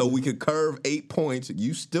 so we could curve 8 points.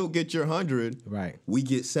 You still get your 100. Right. We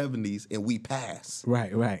get 70s and we pass.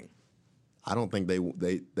 Right. I don't think they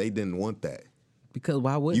didn't want that. Because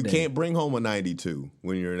why would you they? can't bring home a 92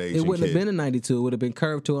 when you're an Asian kid. It wouldn't have been a 92. It would have been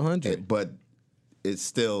curved to 100. But it's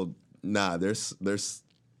still,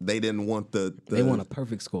 they didn't want the they want a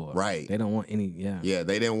perfect score. Right. They don't want any, Yeah,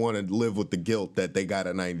 they didn't want to live with the guilt that they got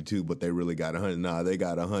a 92, but they really got 100. Nah, they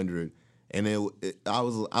got 100. And I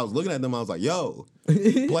was looking at them, I was like, yo,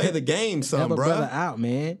 play the game, son, bro. bro. Brother out,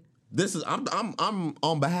 man. This is I'm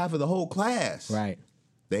on behalf of the whole class. Right.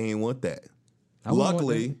 They ain't want that. I wouldn't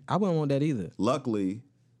want that either. Luckily,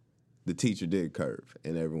 the teacher did curve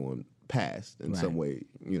and everyone passed in some way,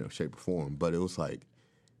 shape or form. But it was like,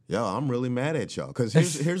 yo, I'm really mad at y'all. Because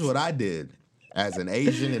here's what I did as an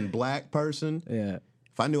Asian and black person. Yeah.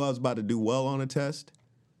 If I knew I was about to do well on a test,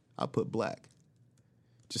 I put black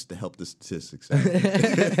just to help the statistics out.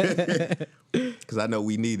 Because I know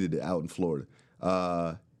we needed it out in Florida.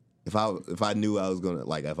 If I knew I was gonna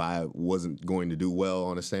if I wasn't going to do well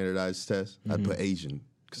on a standardized test, I'd put Asian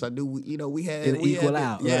because I knew we had equal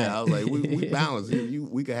out. Yeah, right. I was like we balanced.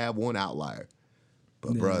 We could have one outlier,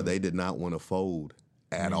 but bro, they did not want to fold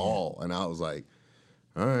at all, and I was like,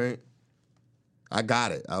 all right, I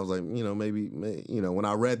got it. I was like, maybe when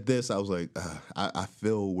I read this, I was like, I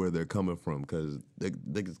feel where they're coming from because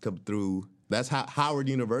they come through. That's how Howard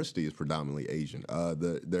University is predominantly Asian. I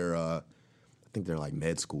think they're like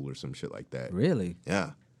med school or some shit like that. Really?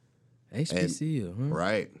 Yeah. HBCU, huh?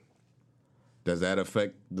 Right. Does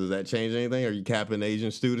that change anything? Are you capping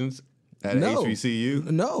Asian students at No. HBCU?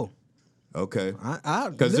 No. Okay.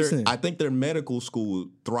 Because I think their medical school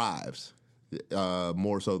thrives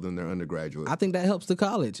more so than their undergraduate. I think that helps the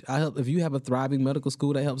college. If you have a thriving medical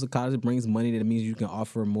school, that helps the college. It brings money. That means you can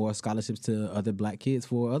offer more scholarships to other black kids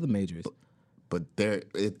for other majors. But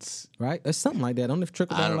it's right. It's something like that. Don't it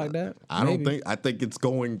trickle down like that? I think it's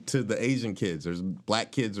going to the Asian kids. There's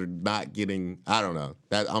black kids are not getting. I don't know.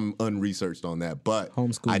 That I'm unresearched on that, but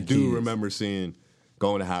homeschool. I do kids. remember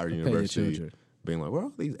going to Howard University, being like, where are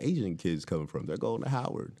all these Asian kids coming from? They're going to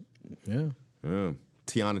Howard. Yeah.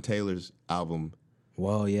 Tiana Taylor's album.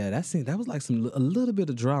 Well, yeah, that was like a little bit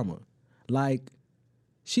of drama. Like,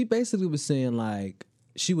 she basically was saying like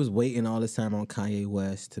she was waiting all this time on Kanye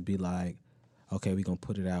West to be like, okay, we're going to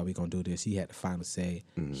put it out. We're going to do this. He had the final say.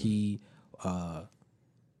 Mm-hmm. He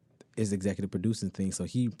is executive producing things, so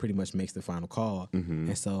he pretty much makes the final call. Mm-hmm.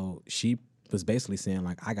 And so she was basically saying,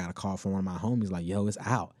 like, I got a call from one of my homies, like, yo, it's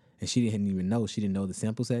out. And she didn't even know. She didn't know the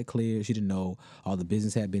samples had cleared. She didn't know all the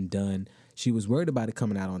business had been done. She was worried about it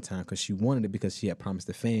coming out on time because she wanted it because she had promised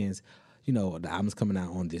the fans, the album's coming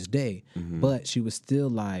out on this day. Mm-hmm. But she was still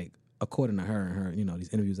like, according to her and her, these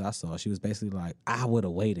interviews I saw, she was basically like, I would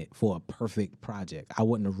have waited for a perfect project. I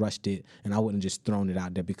wouldn't have rushed it, and I wouldn't have just thrown it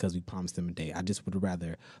out there because we promised them a date. I just would have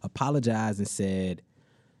rather apologized and said,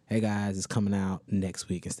 hey guys, it's coming out next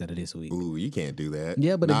week instead of this week. Ooh, you can't do that.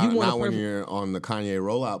 Yeah, but not, if you want not when you're on the Kanye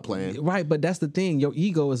rollout plan. Right, but that's the thing. Your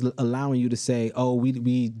ego is allowing you to say, "Oh, we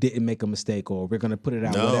didn't make a mistake," or "We're gonna put it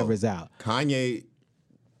out, whatever's out." Kanye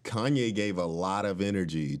gave a lot of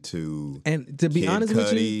energy to, and to be Kid honest Cudi.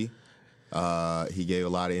 with you, He gave a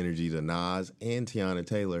lot of energy to Nas and Tiana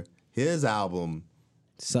Taylor. His album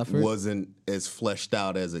suffered. wasn't as fleshed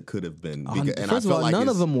out as it could have been. First of all, none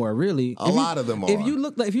of them were really. A lot of them are. If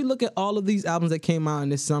you look at all of these albums that came out in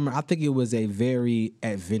this summer, I think it was a very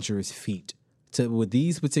adventurous feat with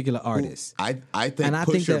these particular artists. I think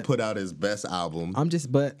Pusha put out his best album.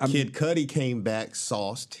 Kid Cudi came back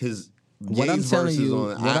sauced. What I'm telling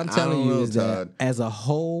you is that as a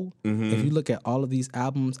whole, if you look at all of these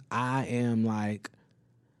albums, I am like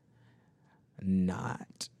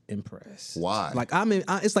not impressed. Why? Like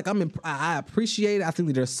I appreciate it. I think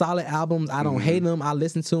that they're solid albums. I don't hate them. I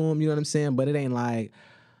listen to them. You know what I'm saying? But it ain't like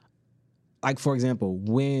for example,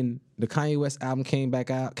 when the Kanye West album came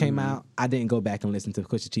out, I didn't go back and listen to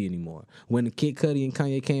Pusha T anymore. When the Kid Cudi and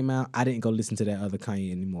Kanye came out, I didn't go listen to that other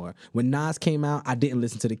Kanye anymore. When Nas came out, I didn't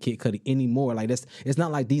listen to the Kid Cudi anymore. Like it's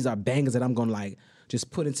not like these are bangers that I'm gonna like just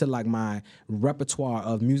put into like my repertoire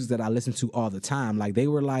of music that I listen to all the time. Like they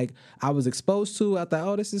were like I was exposed to. I thought,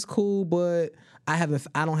 oh, this is cool, but I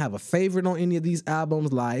don't have a favorite on any of these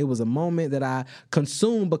albums. Like it was a moment that I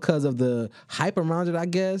consumed because of the hype around it, I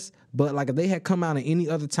guess. But like if they had come out at any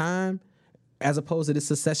other time, as opposed to this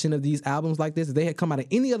succession of these albums like this, if they had come out at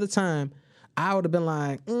any other time, I would have been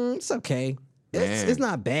like, it's okay. It's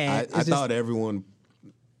not bad. I thought everyone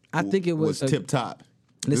I think it was tip top.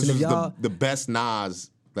 Listen, this if y'all the best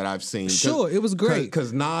Nas that I've seen. Sure, it was great.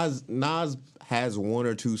 Because Nas has one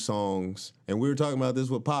or two songs, and we were talking about this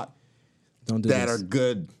with Pop, that are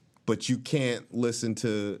good, but you can't listen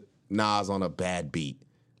to Nas on a bad beat.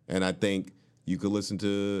 And I think you could listen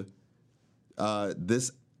to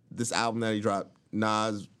this album that he dropped.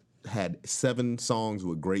 Nas had 7 songs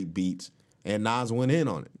with great beats, and Nas went in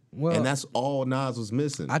on it. Well, and that's all Nas was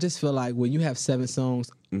missing. I just feel like when you have 7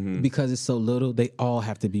 songs, because it's so little, they all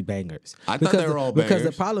have to be bangers. I thought they were all bangers. Because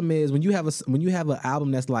the problem is when you have an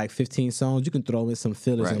album that's like 15 songs, you can throw in some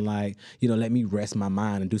fillers and like, let me rest my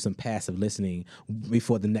mind and do some passive listening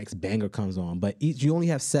before the next banger comes on. But you only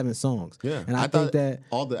have 7 songs. Yeah, and I think that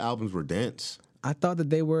all the albums were dense. I thought that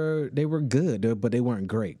they were good, but they weren't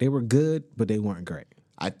great. They were good, but they weren't great.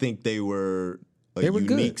 I think they were unique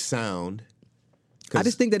good. Sound. I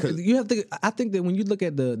just think that you have to. I think that when you look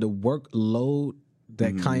at the workload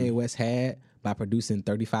that Kanye West had by producing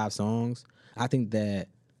 35 songs, I think that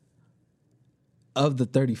of the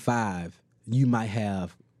 35, you might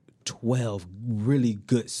have 12 really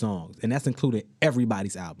good songs, and that's including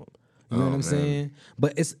everybody's album. You know what I'm saying?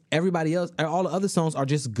 But it's everybody else. All the other songs are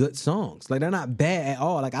just good songs. Like they're not bad at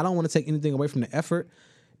all. Like I don't want to take anything away from the effort.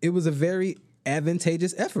 It was a very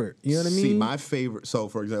advantageous effort. You know what I mean? See, my favorite. So,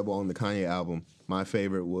 for example, on the Kanye album, my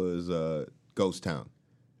favorite was Ghost Town.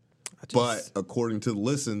 But according to the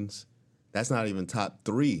listens, that's not even top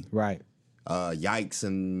 3. Right. Yikes,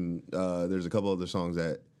 and there's a couple other songs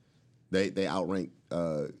that they outrank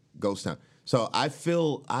Ghost Town. So I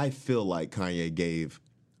feel like Kanye gave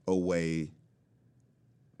away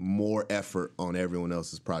more effort on everyone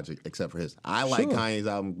else's project except for his. I like Kanye's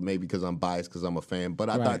album maybe because I'm biased because I'm a fan, but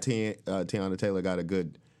I thought Tiana Taylor got a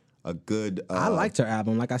good. I liked her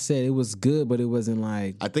album. Like I said, it was good, but it wasn't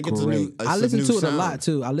like. I think it's great. a new. I listened to it sound. a lot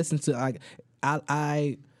too. I listened to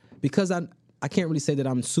I because I can't really say that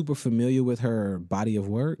I'm super familiar with her body of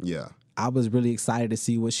work. Yeah. I was really excited to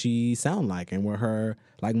see what she sound like and what her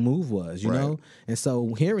like move was, you know? And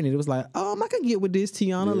so hearing it was like, I can get with this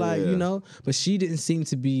Tiana, but she didn't seem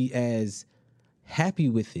to be as happy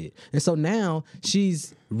with it. And so now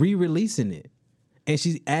she's re-releasing it and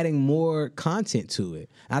she's adding more content to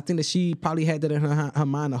it. I think that she probably had that in her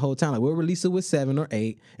mind the whole time. Like, we'll release it with 7 or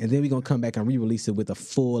 8, and then we're gonna come back and re-release it with a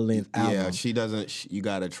full-length album. Yeah, she doesn't. You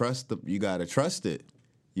gotta trust it. You gotta trust the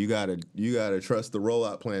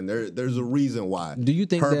rollout plan. There's a reason why. Do you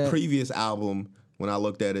think her previous album, when I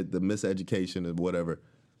looked at it, the Miseducation and whatever,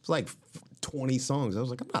 it's like 20 songs. I was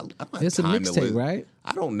like, I'm not. It's a mixtape, right?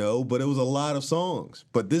 I don't know, but it was a lot of songs.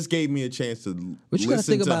 But this gave me a chance to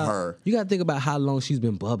listen to her. You gotta think about how long she's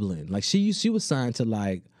been bubbling. Like she was signed to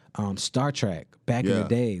like Star Trek back in the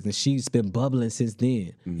days, and she's been bubbling since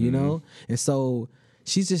then. You know, and so.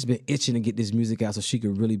 She's just been itching to get this music out so she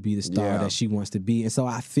could really be the star that she wants to be. And so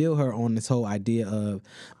I feel her on this whole idea of,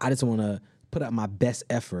 I just want to put out my best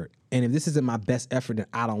effort. And if this isn't my best effort, then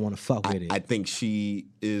I don't want to fuck with it. I think she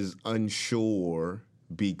is unsure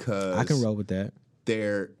because... I can roll with that.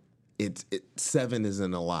 7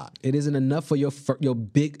 isn't a lot. It isn't enough for your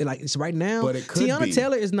big, like, it's right now. But it could Tiana be.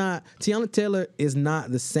 Taylor is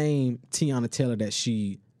not the same Tiana Taylor that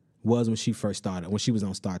she was when she first started, when she was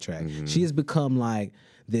on Star Trek. She has become like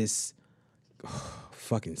this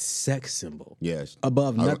fucking sex symbol. Yeah.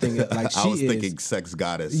 Above nothing. Like, I she was is thinking sex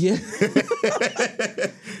goddess. Yeah.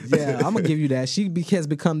 Yeah, I'm gonna give you that. She has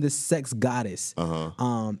become this sex goddess.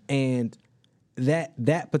 And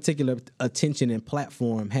that particular attention and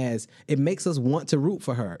platform it makes us want to root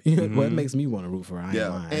for her. Well, it makes me want to root for her. I ain't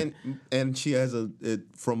lying. And she has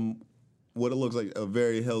from what it looks like, a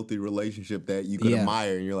very healthy relationship that you can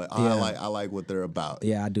admire, and you're like, I like what they're about.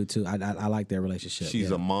 Yeah, I do too. I like their relationship.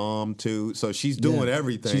 She's a mom too, so she's doing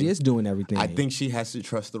everything. She is doing everything. I think she has to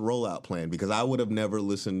trust the rollout plan, because I would have never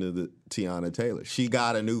listened to the Tiana Taylor. She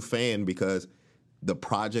got a new fan because the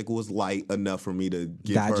project was light enough for me to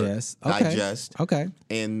digest. Okay.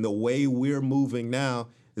 And the way we're moving now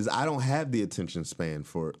is I don't have the attention span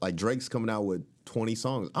for, like, Drake's coming out with 20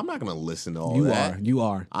 songs. I'm not going to listen to all that. You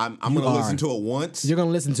are. I'm going to listen to it once. You're going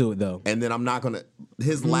to listen to it, though. And then I'm not going to...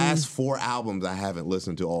 His last 4 albums, I haven't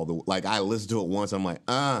listened to all the... Like, I listened to it once. I'm like,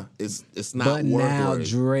 it's not But worth now it.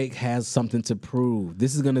 Drake has something to prove.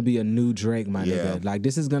 This is going to be a new Drake, my nigga. Like,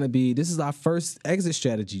 this is our first exit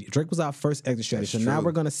strategy. Drake was our first exit strategy. That's so now true.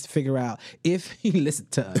 we're going to figure out if he listened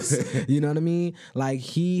to us. You know what I mean? Like,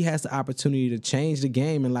 he has the opportunity to change the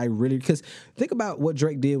game and, like, really... Because think about what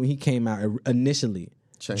Drake did when he came out initially.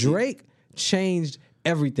 Drake changed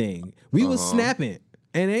everything. We was snapping.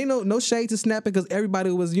 And ain't no shade to snapping, because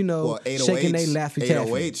everybody was, shaking their Laffy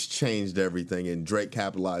Taffy. 808s changed everything, and Drake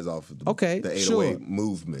capitalized off of the 808 sure.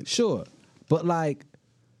 movement. Sure. But, like,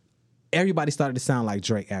 everybody started to sound like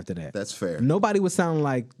Drake after that. That's fair. Nobody was sounding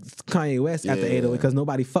like Kanye West after 808, because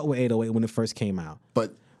nobody fucked with 808 when it first came out.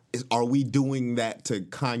 But are we doing that to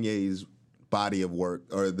Kanye's body of work,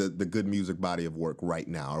 or the good music body of work right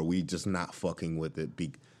now? Are we just not fucking with it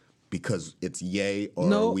because it's Ye? Or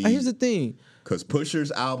No, here's the thing. Because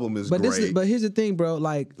Pusher's album is great. But here's the thing, bro.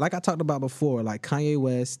 Like I talked about before, like Kanye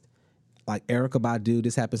West, like Erykah Badu,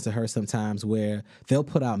 this happens to her sometimes, where they'll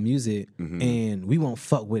put out music and we won't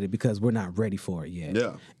fuck with it because we're not ready for it yet.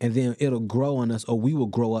 Yeah. And then it'll grow on us, or we will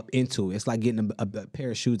grow up into it. It's like getting a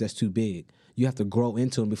pair of shoes that's too big. You have to grow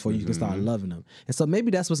into them before you can start loving them. And so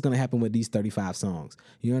maybe that's what's going to happen with these 35 songs.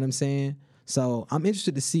 You know what I'm saying? So I'm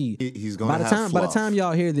interested to see. He's going to have by the time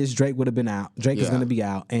y'all hear this, Drake would have been out. Drake is Yeah. going to be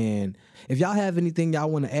out. And if y'all have anything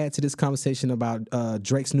y'all want to add to this conversation about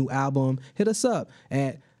Drake's new album, hit us up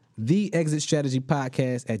at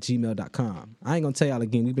theexitstrategypodcast@gmail.com. I ain't gonna tell y'all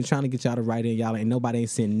again. We've been trying to get y'all to write in. Y'all ain't nobody ain't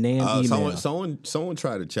sent nan email. Someone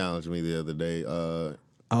tried to challenge me the other day. Oh,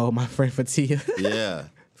 my friend Fatia. Yeah.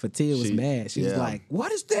 Fatia was mad. She was like,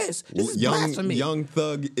 "What is this? This is blasphemy." Young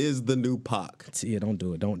Thug is the new Pac. Fatia, don't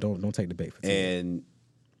do it. Don't take the bait, Fatia.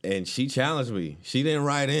 And she challenged me. She didn't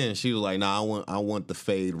write in. She was like, "Nah, I want the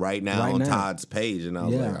fade right now Right on now. Todd's page." And I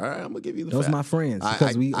was like, "All right, I'm gonna give you the Those fade." my friends,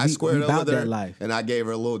 because we squared up about with her, that life. and I gave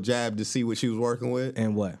her a little jab to see what she was working with.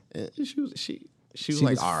 And what? And she was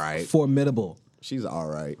like, "All right." Formidable. She's all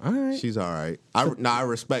right. All right. She's all right. I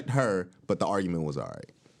respect her, but the argument was all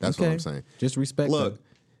right. That's what I'm saying. Just respect Look,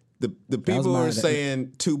 her. the people who are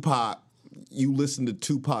saying Tupac, you listen to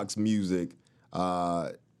Tupac's music.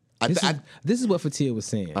 This is what Fatia was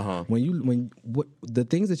saying. What the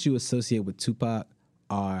things that you associate with Tupac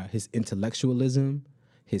are his intellectualism,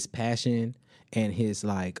 his passion, and his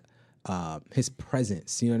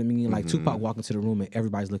presence. You know what I mean? Like Tupac walk into the room and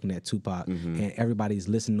everybody's looking at Tupac and everybody's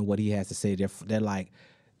listening to what he has to say. They're like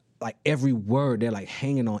every word, they're like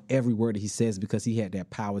hanging on every word that he says, because he had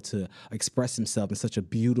that power to express himself in such a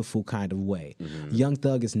beautiful kind of way. Young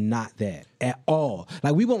Thug is not that at all.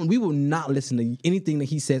 Like we will not listen to anything that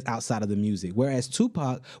he says outside of the music. Whereas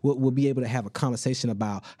Tupac will be able to have a conversation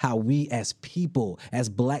about how we as people, as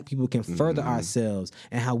black people, can further ourselves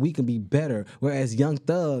and how we can be better. Whereas Young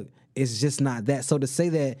Thug is just not that. So to say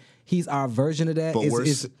that he's our version of that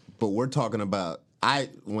but we're talking about.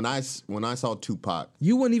 When I saw Tupac,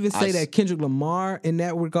 you wouldn't even say that Kendrick Lamar in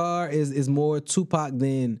that regard is more Tupac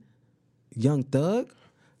than Young Thug.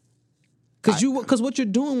 Because what you're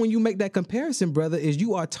doing when you make that comparison, brother, is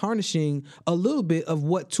you are tarnishing a little bit of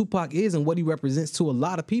what Tupac is and what he represents to a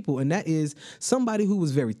lot of people, and that is somebody who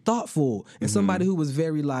was very thoughtful and somebody who was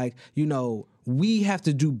very we have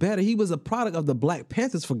to do better. He was a product of the Black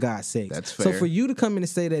Panthers, for God's sake. That's fair. So for you to come in and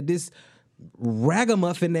say that this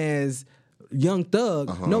ragamuffin as Young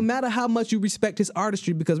Thug, no matter how much you respect his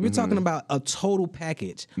artistry, because we're talking about a total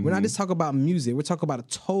package. We're not just talking about music. We're talking about a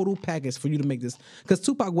total package for you to make this. Because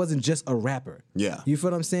Tupac wasn't just a rapper. Yeah. You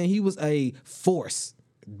feel what I'm saying? He was a force.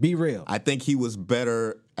 Be real. I think he was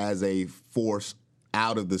better as a force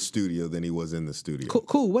out of the studio than he was in the studio.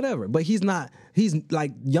 Cool, whatever. But he's not. He's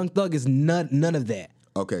like Young Thug is none of that.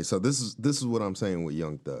 Okay, so this is what I'm saying with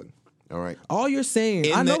Young Thug. All right. All you're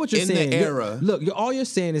saying, I know what you're saying. In the era, look, all you're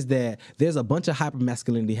saying is that there's a bunch of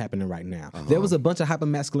hypermasculinity happening right now. There was a bunch of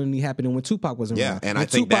hypermasculinity happening when Tupac was around. Yeah, and I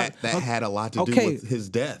think that had a lot to do with his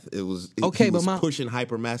death. He was pushing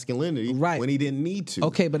hypermasculinity when he didn't need to.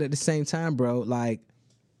 Okay, but at the same time, bro, like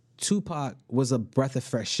Tupac was a breath of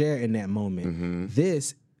fresh air in that moment.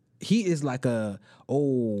 He is like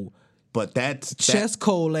but that's chest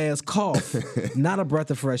cold ass cough, not a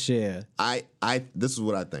breath of fresh air. This is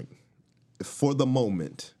what I think. For the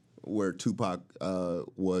moment where Tupac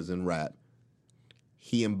was in rap,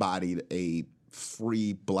 he embodied a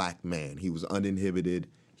free black man. He was uninhibited.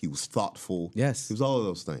 He was thoughtful. Yes. He was all of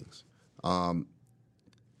those things.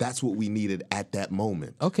 That's what we needed at that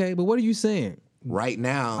moment. Okay, but what are you saying? Right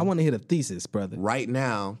now. I want to hear the thesis, brother. Right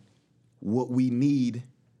now, what we need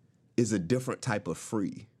is a different type of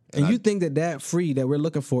free. And you think that free that we're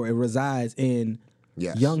looking for, it resides in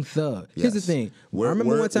Young Thug. Here's the thing. I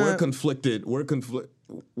remember one time we're conflicted.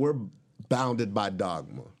 We're bounded by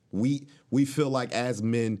dogma. We feel like as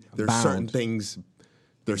men, there's certain things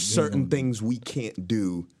we can't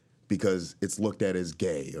do because it's looked at as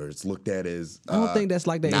gay or it's looked at as I don't think that's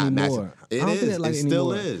like that anymore. It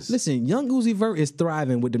still is. Listen, Young Uzi Vert is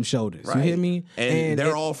thriving with them shoulders. Right. You hear me? And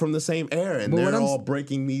they're all from the same era, and they're all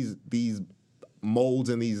breaking these molds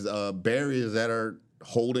and these barriers that are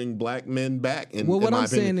holding black men back. What I'm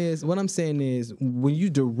saying is, when you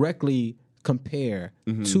directly compare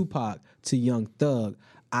Tupac to Young Thug,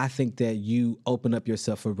 I think that you open up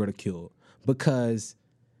yourself for ridicule because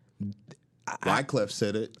Wyclef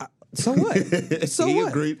said it. So what? He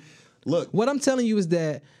agreed. Look, what I'm telling you is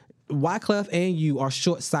that Wyclef and you are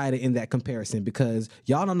short-sighted in that comparison because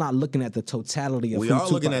y'all are not looking at the totality of. We are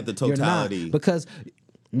looking at the totality because.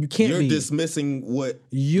 You can't. You're dismissing what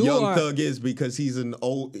Young Thug is because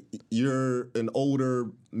you're an older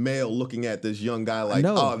male looking at this young guy like,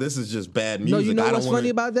 oh, this is just bad music. No, you know what's funny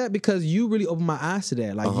about that? Because you really opened my eyes to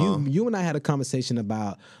that. Like you and I had a conversation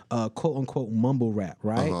about quote unquote mumble rap,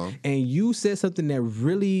 right? And you said something that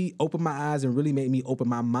really opened my eyes and really made me open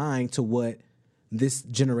my mind to what this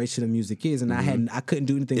generation of music is, and I couldn't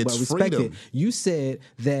do anything but respect it. You said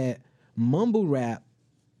that mumble rap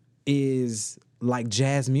is like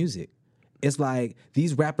jazz music. It's like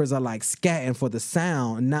these rappers are like scatting for the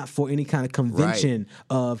sound, not for any kind of convention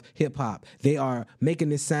of hip hop. They are making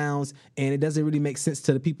these sounds, and it doesn't really make sense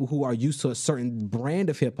to the people who are used to a certain brand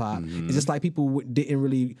of hip hop. It's just like people didn't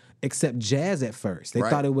really accept jazz at first. They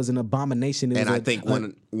thought it was an abomination. I think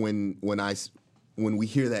when we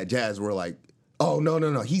hear that jazz, we're like, oh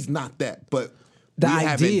no, he's not that. But we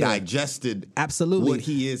haven't digested what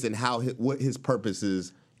he is and what his purpose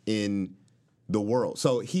is in the world.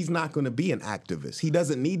 So he's not going to be an activist. He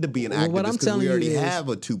doesn't need to be an activist because we already have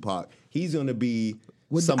a Tupac. He's going to be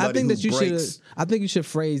somebody who breaks. I think you should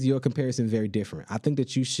phrase your comparison very different. I think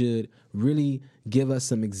that you should really give us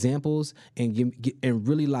some examples and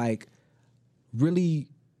really.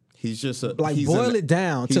 He's just boil it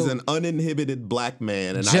down. He's an uninhibited black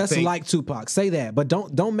man, and just like Tupac. Say that, but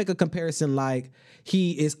don't make a comparison like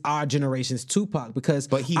he is our generation's Tupac because.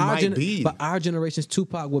 But he might be. But our generation's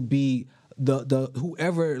Tupac would be. The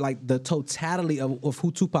whoever like the totality of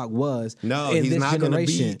who Tupac was. No, in he's this not going to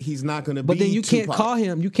generation. be. He's not going to be. But then you Tupac.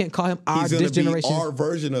 can't call him our this generation. Our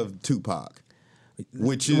version of Tupac,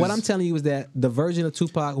 which is what I'm telling you is that the version of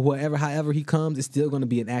Tupac, however he comes, is still going to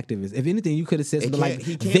be an activist. If anything, you could have said something like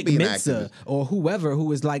Vic Mensa or whoever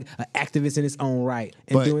who is like an activist in his own right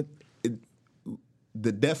and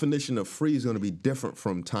the definition of free is going to be different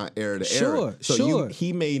from era to era. So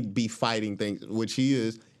he may be fighting things, which he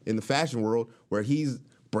is. In the fashion world, where he's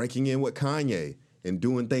breaking in with Kanye and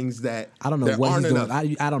doing things that I don't know what he's doing.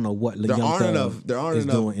 I don't know what Young Thug is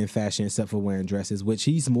doing in fashion except for wearing dresses, which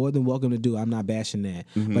he's more than welcome to do. I'm not bashing that,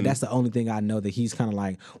 but that's the only thing I know that he's kind of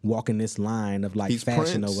like walking this line of like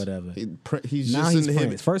fashion Prince. or whatever. He's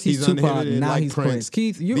Prince. First he's Tupac, now he's Prince.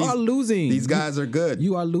 Keith, you are losing. These guys are good.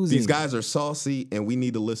 You are losing. These guys are saucy, and we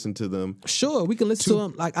need to listen to them. Sure, we can listen to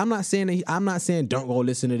them. Like I'm not saying don't go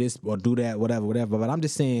listen to this or do that, whatever. But I'm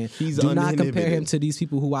just saying do not compare him to these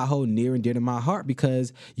people who I hold near and dear to my heart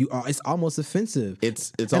because it's almost offensive.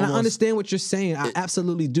 It's and I understand what you're saying. I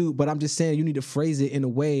absolutely do, but I'm just saying you need to phrase it in a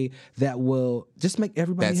way that will just make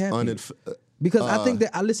everybody happy. Because I think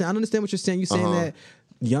that I understand what you're saying. You're saying that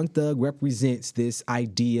Young Thug represents this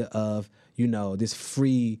idea of this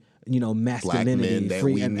free masculinity, black men that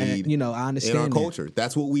we need I understand in our that. culture.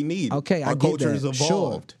 That's what we need. Okay, our I get culture that. is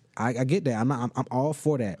evolved. I get that. I'm all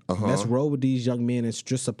for that. Let's roll with these young men and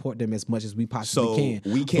just support them as much as we possibly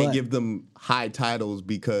can. We can't give them high titles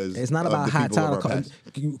because it's not of about the high people of our title.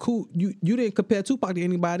 past. Cool. You didn't compare Tupac to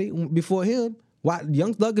anybody before him. Why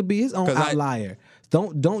Young Thug could be his own outlier.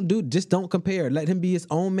 Just don't compare. Let him be his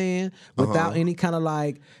own man without any kind of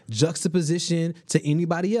like juxtaposition to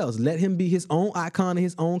anybody else. Let him be his own icon in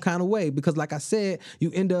his own kind of way. Because like I said,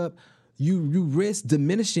 you end up you risk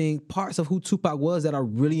diminishing parts of who Tupac was that are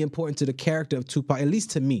really important to the character of Tupac, at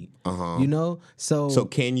least to me. You know? So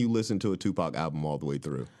can you listen to a Tupac album all the way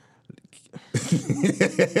through?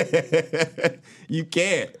 You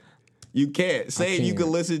can't. You can't. Saying you could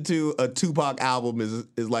listen to a Tupac album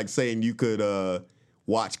is like saying you could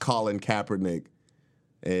watch Colin Kaepernick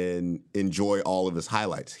and enjoy all of his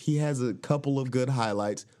highlights. He has a couple of good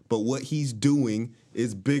highlights, but what he's doing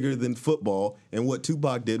is bigger than football, and what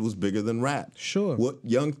Tupac did was bigger than rap. Sure. What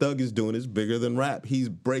Young Thug is doing is bigger than rap. He's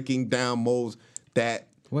breaking down molds that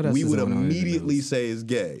we would immediately say is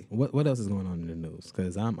gay. What else is going on in the news?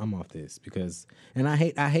 Because I'm off this. And I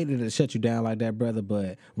hated to shut you down like that, brother.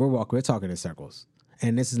 But we're talking in circles,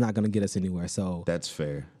 and this is not going to get us anywhere. So that's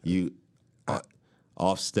fair. You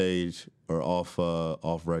off stage or off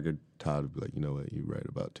record, Todd would be like, you know what, you right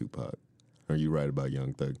about Tupac, or you right about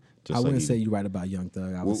Young Thug. I wouldn't say you right about Young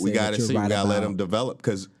Thug. We got to see. We got to let him develop,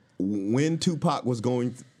 because when Tupac was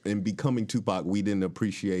going and becoming Tupac, we didn't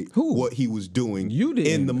appreciate what he was doing. You did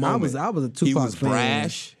in the moment. I was a Tupac He was fan.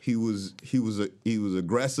 brash. He was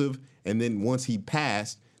aggressive. And then once he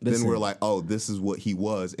passed, then we're like, oh, this is what he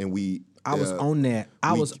was, and I was on that.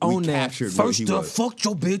 I was on that. First up, fuck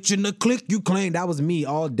your bitch in the clique you claim. That was me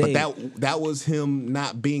all day. But that was him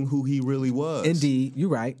not being who he really was. Indeed, you're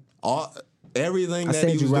right. Everything I that said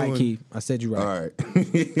he was you right, doing. Keith. I said you right.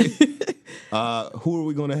 All right. Who are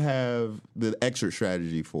we going to have the exit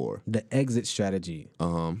strategy for? The exit strategy.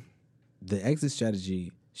 The exit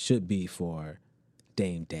strategy should be for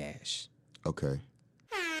Dame Dash. Okay.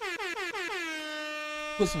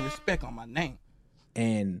 Put some respect on my name.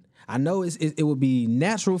 And I know it would be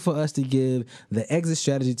natural for us to give the exit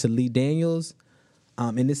strategy to Lee Daniels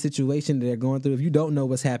in this situation that they're going through. If you don't know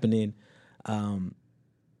what's happening,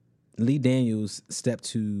 Lee Daniels stepped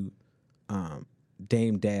to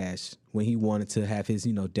Dame Dash when he wanted to have his,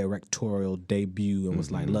 directorial debut and was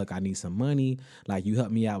like, look, I need some money. Like, you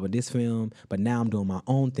helped me out with this film, but now I'm doing my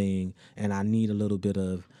own thing, and I need a little bit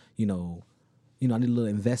of, I need a little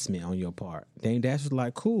investment on your part. Dame Dash was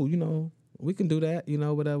like, cool, we can do that,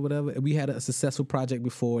 whatever. We had a successful project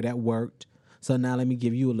before that worked. So now let me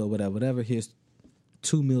give you a little whatever. Here's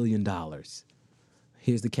 $2 million.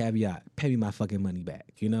 Here's the caveat. Pay me my fucking money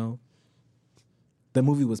back, The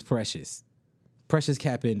movie was Precious. Precious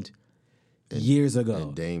happened years ago.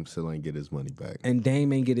 And Dame still ain't get his money back. And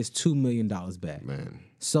Dame ain't get his $2 million back. Man.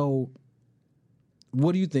 So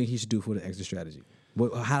what do you think he should do for the exit strategy?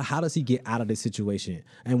 How does he get out of this situation?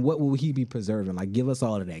 And what will he be preserving? Like, give us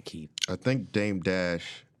all of that, Keith. I think Dame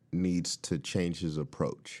Dash needs to change his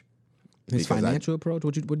approach. His financial approach?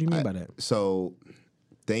 What do you mean by that? So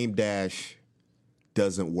Dame Dash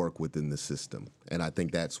doesn't work within the system. And I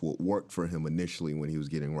think that's what worked for him initially when he was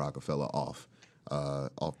getting Rockefeller off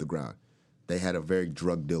the ground. They had a very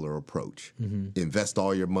drug dealer approach. Invest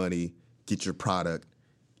all your money, get your product,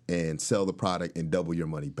 and sell the product and double your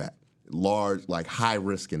money back. Large, like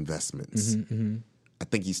high-risk investments. I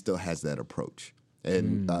think he still has that approach.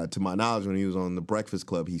 And to my knowledge, when he was on The Breakfast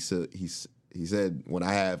Club, he said, when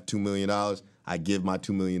I have $2 million, I give my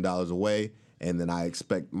 $2 million away, and then I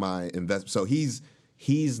expect my investment. So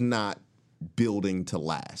he's not building to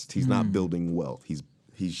last. He's not building wealth. He's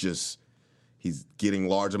getting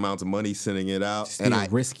large amounts of money, sending it out. Still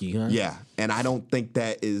risky, huh? Yeah, and I don't think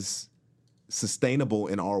that is sustainable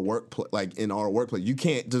in our workplace. Like in our workplace, you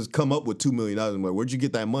can't just come up with $2 million and like, where'd you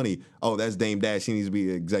get that money? Oh, that's Dame Dash. He needs to be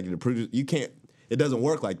an executive producer. You can't. It doesn't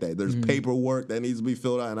work like that. There's paperwork that needs to be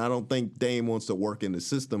filled out, and I don't think Dame wants to work in the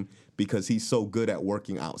system because he's so good at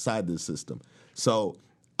working outside the system. So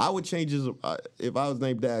I would change his. If I was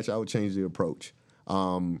Dame Dash, I would change the approach.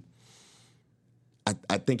 I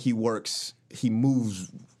think he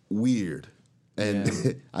moves weird.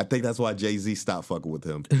 And I think that's why Jay-Z stopped fucking with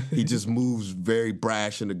him. He just moves very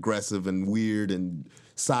brash and aggressive and weird and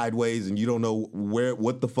sideways, and you don't know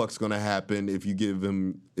what the fuck's gonna happen if you give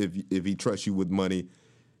him if he trusts you with money.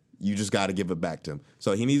 You just got to give it back to him.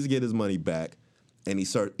 So he needs to get his money back, and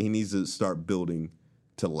he needs to start building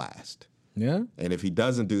to last. Yeah. And if he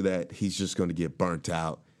doesn't do that, he's just going to get burnt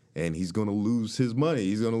out, and he's going to lose his money.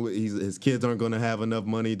 His kids aren't going to have enough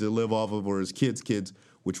money to live off of, or his kids'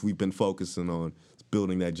 which we've been focusing on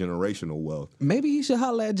building that generational wealth. Maybe he should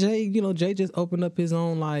holler at Jay. You know, Jay just opened up his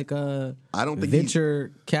own I don't think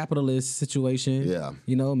venture capitalist situation. Yeah.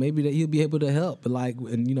 You know, maybe that he'll be able to help,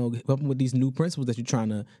 and help him with these new principles that you're trying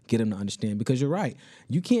to get him to understand. Because you're right,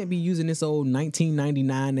 you can't be using this old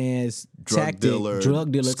 1999 as drug dealer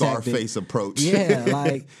Scarface tactic. Approach. Yeah,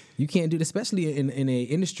 like you can't do this, especially in an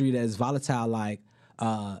industry that's volatile like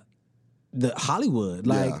the Hollywood.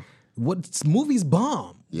 Like what movies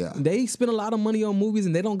bomb. Yeah. They spend a lot of money on movies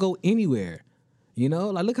and they don't go anywhere. You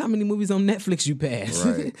know, like look how many movies on Netflix you pass.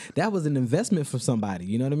 Right. That was an investment for somebody.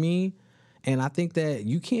 You know what I mean? And I think that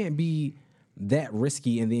you can't be that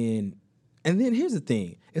risky. And then here's the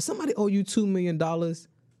thing: if somebody owe you $2 million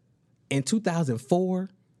in 2004,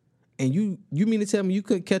 and you mean to tell me you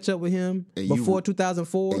couldn't catch up with him before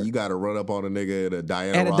 2004? And you got to run up on a nigga at a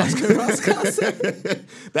Diana Ross concert.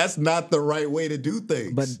 That's not the right way to do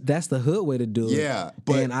things. But that's the hood way to do it. Yeah,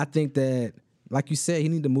 but and I think that, like you said, he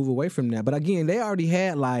need to move away from that. But again, they already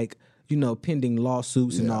had pending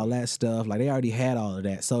lawsuits and all that stuff. Like they already had all of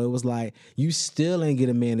that. So it was like you still ain't get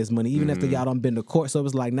a man this money, even after y'all done been to court. So it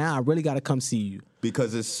was like, now I really got to come see you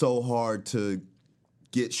because it's so hard to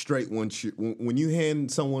get straight when you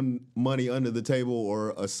hand someone money under the table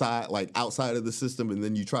or aside, like outside of the system, and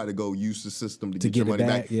then you try to go use the system to get your money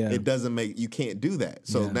back. Yeah. It doesn't you can't do that.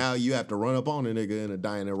 So now you have to run up on a nigga in a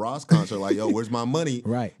Diana Ross concert like, yo, where's my money?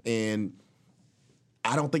 Right. And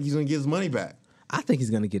I don't think he's gonna get his money back. I think he's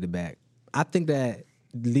gonna get it back. I think that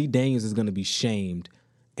Lee Daniels is gonna be shamed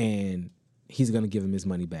and he's gonna give him his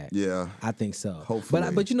money back. Yeah. I think so. Hopefully.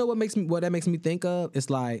 But you know what that makes me think of? It's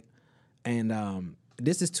like,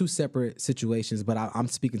 this is two separate situations, but I'm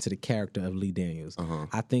speaking to the character of Lee Daniels.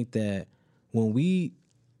 I think that when we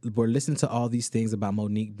were listening to all these things about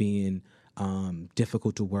Monique being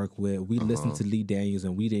difficult to work with, we listened to Lee Daniels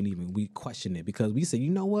and we questioned it because we said, you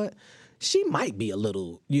know what? She might be a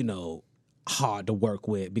little, hard to work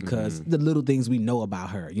with because the little things we know about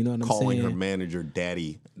her. You know what I'm saying? Calling her manager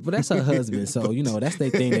daddy. But that's her husband, so that's their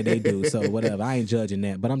thing that they do. So whatever, I ain't judging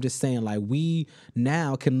that. But I'm just saying, like, we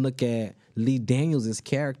now can look at Lee Daniels'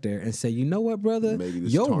 character and say, you know what, brother,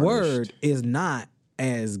 your word is not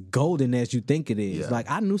as golden as you think it is. Yeah. Like,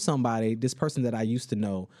 I knew somebody, this person that I used to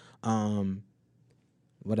know, I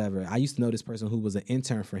used to know this person who was an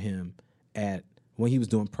intern for him when he was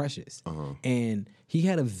doing Precious, and he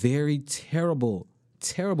had a very terrible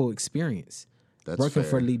experience working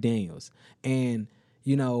for Lee Daniels. And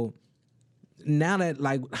now that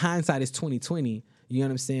like hindsight is 2020, you know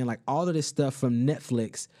what I'm saying? Like all of this stuff from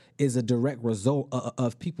Netflix is a direct result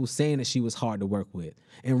of people saying that she was hard to work with.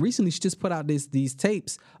 And recently she just put out these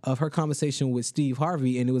tapes of her conversation with Steve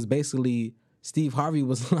Harvey, and it was basically Steve Harvey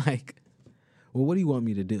was like, well, what do you want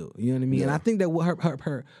me to do? You know what I mean? Yeah. And I think that what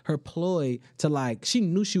her ploy to like, she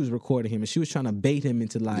knew she was recording him and she was trying to bait him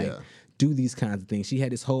into like do these kinds of things. She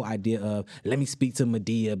had this whole idea of, let me speak to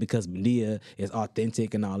Madea because Madea is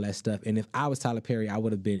authentic and all that stuff. And if I was Tyler Perry, I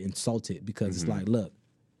would have been insulted because it's like, look,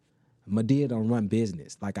 Madea don't run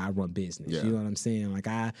business like I run business. Yeah. You know what I'm saying? Like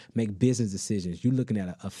I make business decisions. You're looking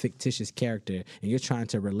at a fictitious character and you're trying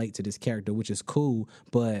to relate to this character, which is cool,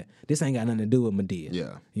 but this ain't got nothing to do with Madea.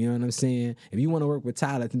 Yeah. You know what I'm saying? If you want to work with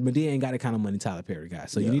Tyler, Madea ain't got the kind of money Tyler Perry got.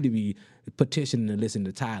 So you need to be petitioning to listen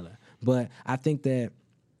to Tyler. But I think that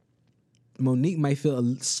Monique might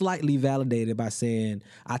feel slightly validated by saying,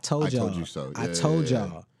 I told y'all. I told you so. I told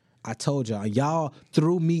y'all. I told y'all. Y'all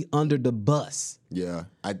threw me under the bus. Yeah.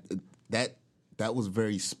 That was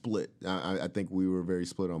very split. I think we were very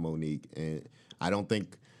split on Monique, and I don't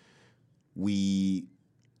think we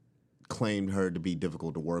claimed her to be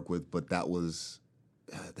difficult to work with, but that was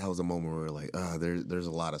a moment where we were like, there's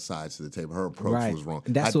a lot of sides to the table. Her approach was wrong.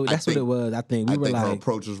 That's what it was. I think her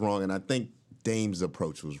approach was wrong, and I think Dame's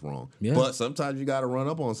approach was wrong. Yeah. But sometimes you got to run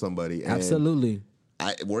up on somebody. And absolutely.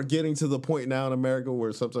 We're getting to the point now in America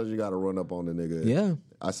where sometimes you got to run up on the nigga. Yeah.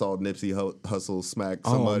 I saw Nipsey Hussle smack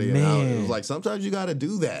somebody, and it was like, sometimes you got to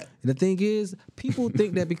do that. The thing is, people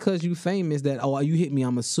think that because you famous that, you hit me,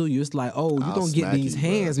 I'm going to sue you. It's like, you don't get these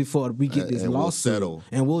hands before we get this lawsuit.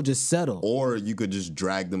 And we'll just settle. Or you could just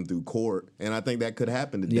drag them through court. And I think that could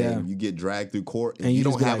happen today. Yeah. You get dragged through court and you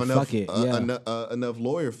don't have enough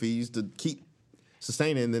lawyer fees to keep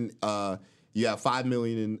sustaining. And then you have $5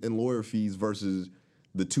 million in lawyer fees versus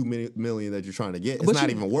the $2 million that you're trying to get. It's not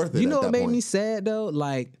even worth it. You know what made point. me sad though?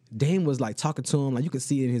 Like Dame was like talking to him, like you could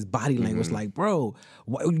see it in his body language, like, bro,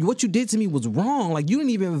 what you did to me was wrong. Like you didn't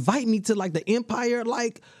even invite me to like the Empire,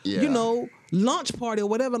 launch party or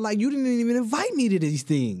whatever. Like you didn't even invite me to these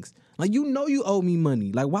things. Like, you know you owe me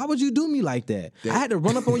money. Like, why would you do me like that? I had to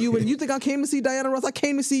run up on you, and you think I came to see Diana Ross? I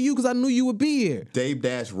came to see you because I knew you would be here. Dame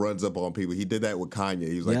Dash runs up on people. He did that with Kanye.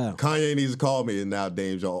 He was like, Kanye needs to call me, and now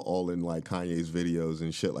Dame's all in like Kanye's videos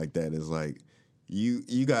and shit like that. It's like,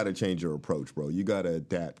 you got to change your approach, bro. You got to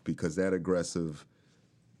adapt because that aggressive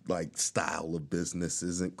like style of business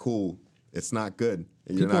isn't cool. It's not good.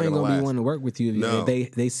 And People ain't gonna be wanting to work with you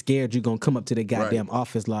if they scared you gonna come up to their goddamn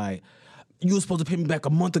office like, you were supposed to pay me back a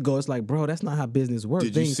month ago. It's like, bro, that's not how business works.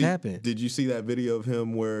 Things happen. Did you see that video of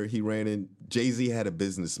him where he ran in? Jay-Z had a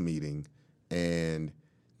business meeting, and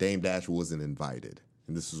Dame Dash wasn't invited.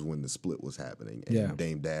 And this is when the split was happening. And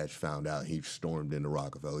Dame Dash found out. He stormed into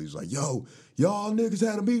Rockefeller. He was like, yo, y'all niggas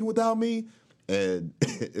had a meeting without me? And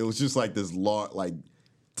it was just like this long, like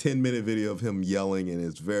 10-minute video of him yelling, and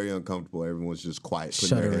it's very uncomfortable. Everyone's just quiet,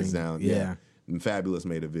 putting their heads down. Yeah. And Fabulous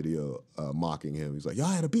made a video mocking him. He's like, y'all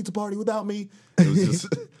had a pizza party without me? It was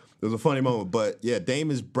just, it was a funny moment. But yeah, Dame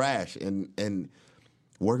is brash, and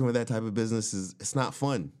working with that type of business it's not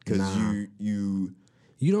fun because you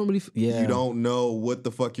don't really, you don't know what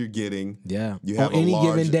the fuck you're getting. Yeah. You have on any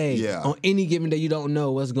given day. On any given day, you don't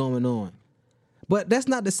know what's going on. But that's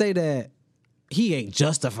not to say that he ain't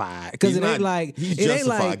justified, because it ain't like he's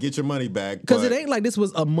justified. Get your money back. Because it ain't like this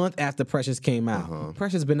was a month after Precious came out.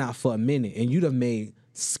 Precious been out for a minute, and you'd have made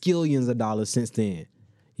skillions of dollars since then.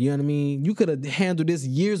 You know what I mean? You could have handled this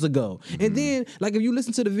years ago. And then, like, if you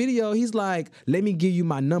listen to the video, he's like, let me give you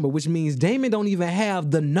my number, which means Damon don't even have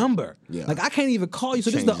the number. Yeah. Like, I can't even call you. So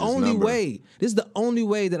this is the only way. This is the only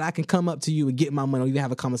way that I can come up to you and get my money or even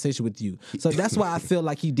have a conversation with you. So that's why I feel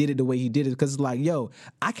like he did it the way he did it, because it's like, yo,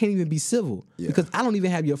 I can't even be civil because I don't even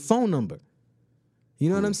have your phone number. You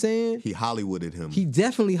know what I'm saying? He Hollywooded him. He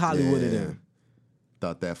definitely Hollywooded him.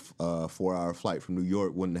 Thought that 4-hour flight from New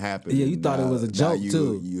York wouldn't happen. Yeah, you thought it was a joke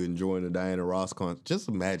too. You enjoying the Diana Ross concert? Just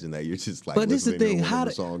imagine that you're just like. But this is the thing.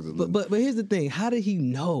 But here's the thing. How did he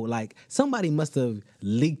know? Like, somebody must have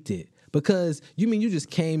leaked it, because you just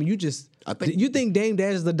came. You think Dame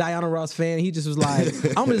Dash is the Diana Ross fan? He just was like,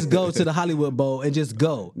 I'm gonna just go to the Hollywood Bowl and just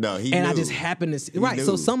go. No, he and knew. I just happened to see. Right. Knew.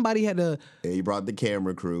 So somebody had to. Yeah, he brought the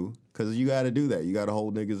camera crew. Because you got to do that. You got to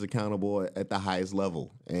hold niggas accountable at the highest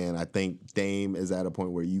level. And I think Dame is at a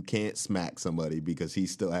point where you can't smack somebody because he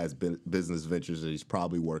still has business ventures that he's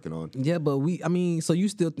probably working on. Yeah, but so you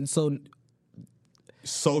still,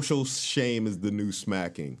 social shame is the new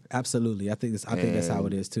smacking. Absolutely. I think that's how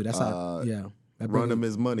it is too. That's how, Run him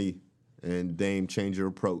his money, and Dame, change your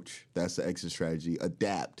approach. That's the exit strategy.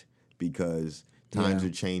 Adapt, because times are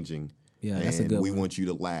changing. Yeah, that's a good one. We want you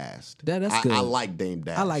to last. That's good. I like Dame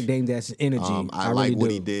Dash. I like Dame Dash's energy. I like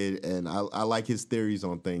what he did, and I like his theories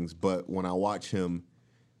on things. But when I watch him,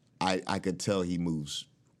 I could tell he moves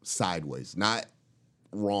sideways. Not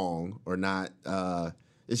wrong or not.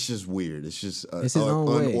 It's just weird. It's just an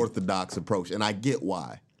unorthodox approach, and I get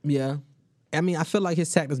why. Yeah. I mean, I feel like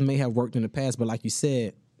his tactics may have worked in the past, but like you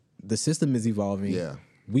said, the system is evolving. Yeah.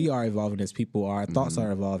 We are evolving as people. Our thoughts are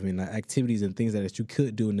evolving. Like, activities and things that you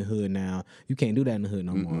could do in the hood now, you can't do that in the hood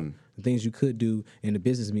no more. The things you could do in the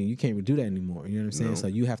business meeting, you can't really do that anymore. You know what I'm saying? No. So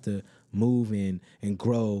you have to move and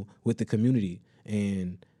grow with the community.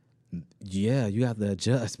 And yeah, you have to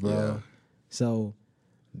adjust, bro. Yeah. So,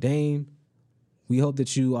 Dame, we hope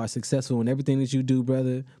that you are successful in everything that you do,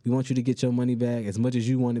 brother. We want you to get your money back as much as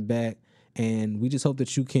you want it back. And we just hope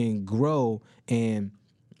that you can grow and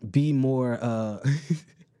be more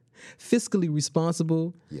fiscally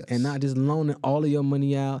responsible, and not just loaning all of your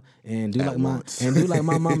money out and do like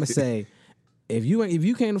my mama say, if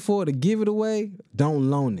you can't afford to give it away, don't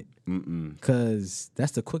loan it, because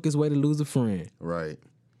that's the quickest way to lose a friend. Right.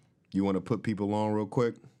 You want to put people on real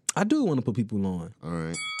quick? I do want to put people on. All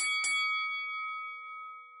right.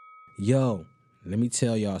 Yo, let me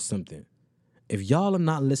tell y'all something. If y'all are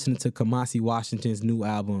not listening to Kamasi Washington's new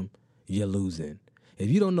album, you're losing. If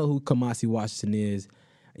you don't know who Kamasi Washington is,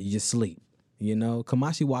 you just sleep. You know,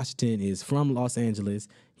 Kamasi Washington is from Los Angeles.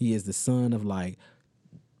 He is the son of like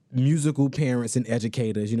musical parents and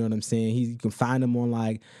educators. You know what I'm saying? You can find him on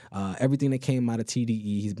like everything that came out of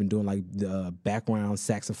TDE. He's been doing like the background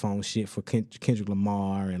saxophone shit for Kendrick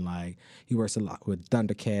Lamar, and like he works a lot with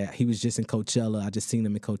Thundercat. He was just in Coachella. I just seen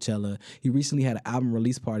him in Coachella. He recently had an album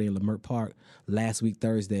release party in Leimert Park last week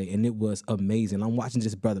Thursday, and it was amazing. I'm watching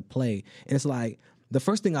this brother play, and it's like, the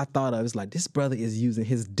first thing I thought of is like, this brother is using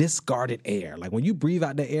his discarded air. Like, when you breathe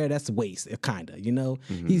out the air, that's waste, kinda, you know?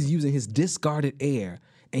 He's using his discarded air,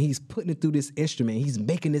 and he's putting it through this instrument. He's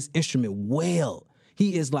making this instrument well.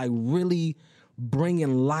 He is like really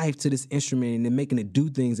bringing life to this instrument and then making it do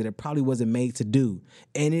things that it probably wasn't made to do.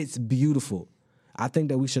 And it's beautiful. I think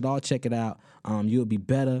that we should all check it out. You'll be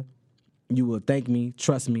better. You will thank me,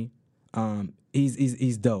 trust me.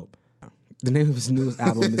 He's dope. The name of his newest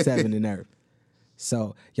album is Heaven and Earth.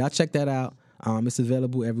 So y'all check that out. It's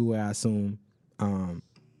available everywhere, I assume.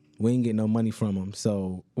 We ain't getting no money from him,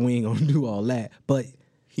 so we ain't gonna do all that. But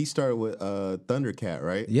he started with Thundercat,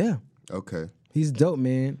 right? yeah, Okay. he's dope,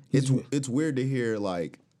 man. It's weird to hear,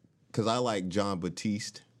 like, because I like John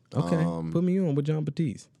Batiste. Okay, put me on with John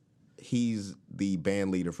Batiste. He's the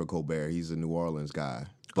band leader for Colbert. He's a New Orleans guy.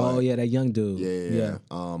 Oh yeah, that young dude. Yeah.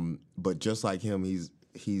 But just like him, he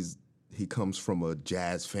comes from a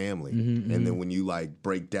jazz family, and then when you like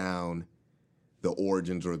break down the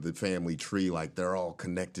origins or the family tree, like they're all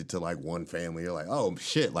connected to like one family. You're like, oh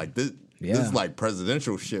shit, like this is like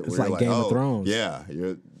presidential shit. It's where like you're Game of Thrones. Yeah,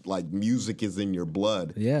 you're like music is in your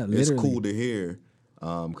blood. Yeah, literally. It's cool to hear.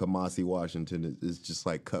 Kamasi Washington is just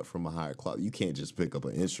like cut from a higher cloth. You can't just pick up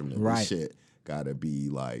an instrument. Right. This shit gotta be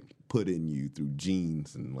like put in you through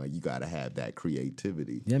genes, and like you gotta have that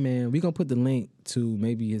creativity. Yeah, man. We gonna put the link to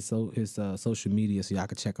maybe his social media so y'all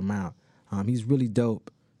can check him out. He's really dope.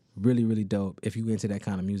 Really, really dope if you into that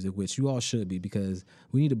kind of music, which you all should be, because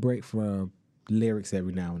we need a break from lyrics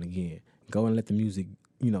every now and again. Go and let the music,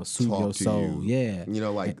 soothe Talk your to soul. you. Yeah.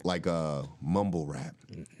 Like mumble rap.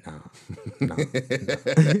 No.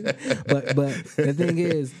 But the thing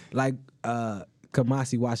is, like,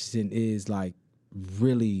 Kamasi Washington is like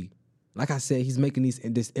really, like I said, he's making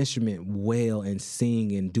this instrument wail and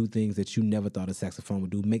sing and do things that you never thought a saxophone would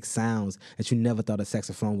do, make sounds that you never thought a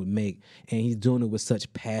saxophone would make. And he's doing it with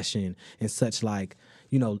such passion and such like,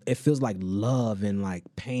 it feels like love and like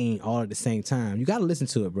pain all at the same time. You got to listen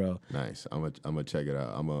to it, bro. Nice. I'm gonna check it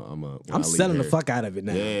out. I'm selling the fuck out of it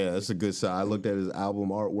now. Yeah, that's a good side. I looked at his album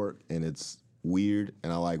artwork and it's weird,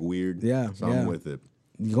 and I like weird. Yeah, so I'm with it.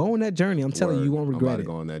 Go on that journey. I'm telling you, you won't regret I'm about it. to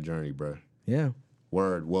go on that journey, bro. Yeah.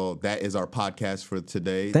 Word. Well, that is our podcast for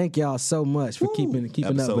today. Thank y'all so much for keeping up with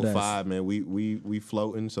us. Episode 5, man. We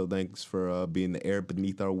floating, so thanks for being the air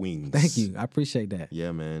beneath our wings. Thank you. I appreciate that.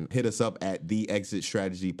 Yeah, man. Hit us up at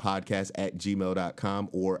theexitstrategypodcast@gmail.com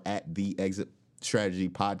or at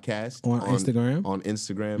theexitstrategypodcast on Instagram. On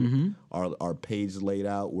Instagram. Our page is laid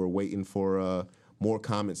out. We're waiting for more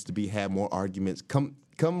comments to be had, more arguments.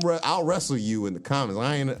 I'll wrestle you in the comments.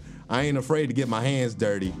 I ain't afraid to get my hands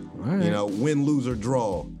dirty. Right. Win, lose, or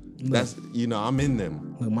draw. That's I'm in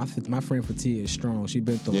them. Look, my friend Fatia is strong. She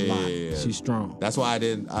been through a lot. Yeah. She's strong. That's why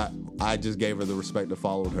I just gave her the respect to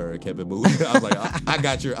follow her and kept it moving. I was like, I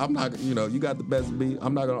got your. I'm not. You got the best of me.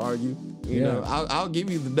 I'm not gonna argue. You know, I'll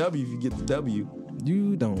give you the W if you get the W.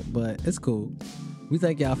 You don't, but it's cool. We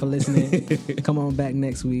thank y'all for listening. Come on back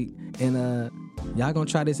next week, and y'all gonna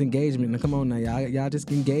try this engagement. Now, come on now, y'all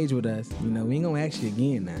just engage with us. We ain't gonna ask you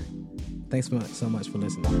again now. Thanks so much for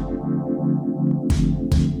listening.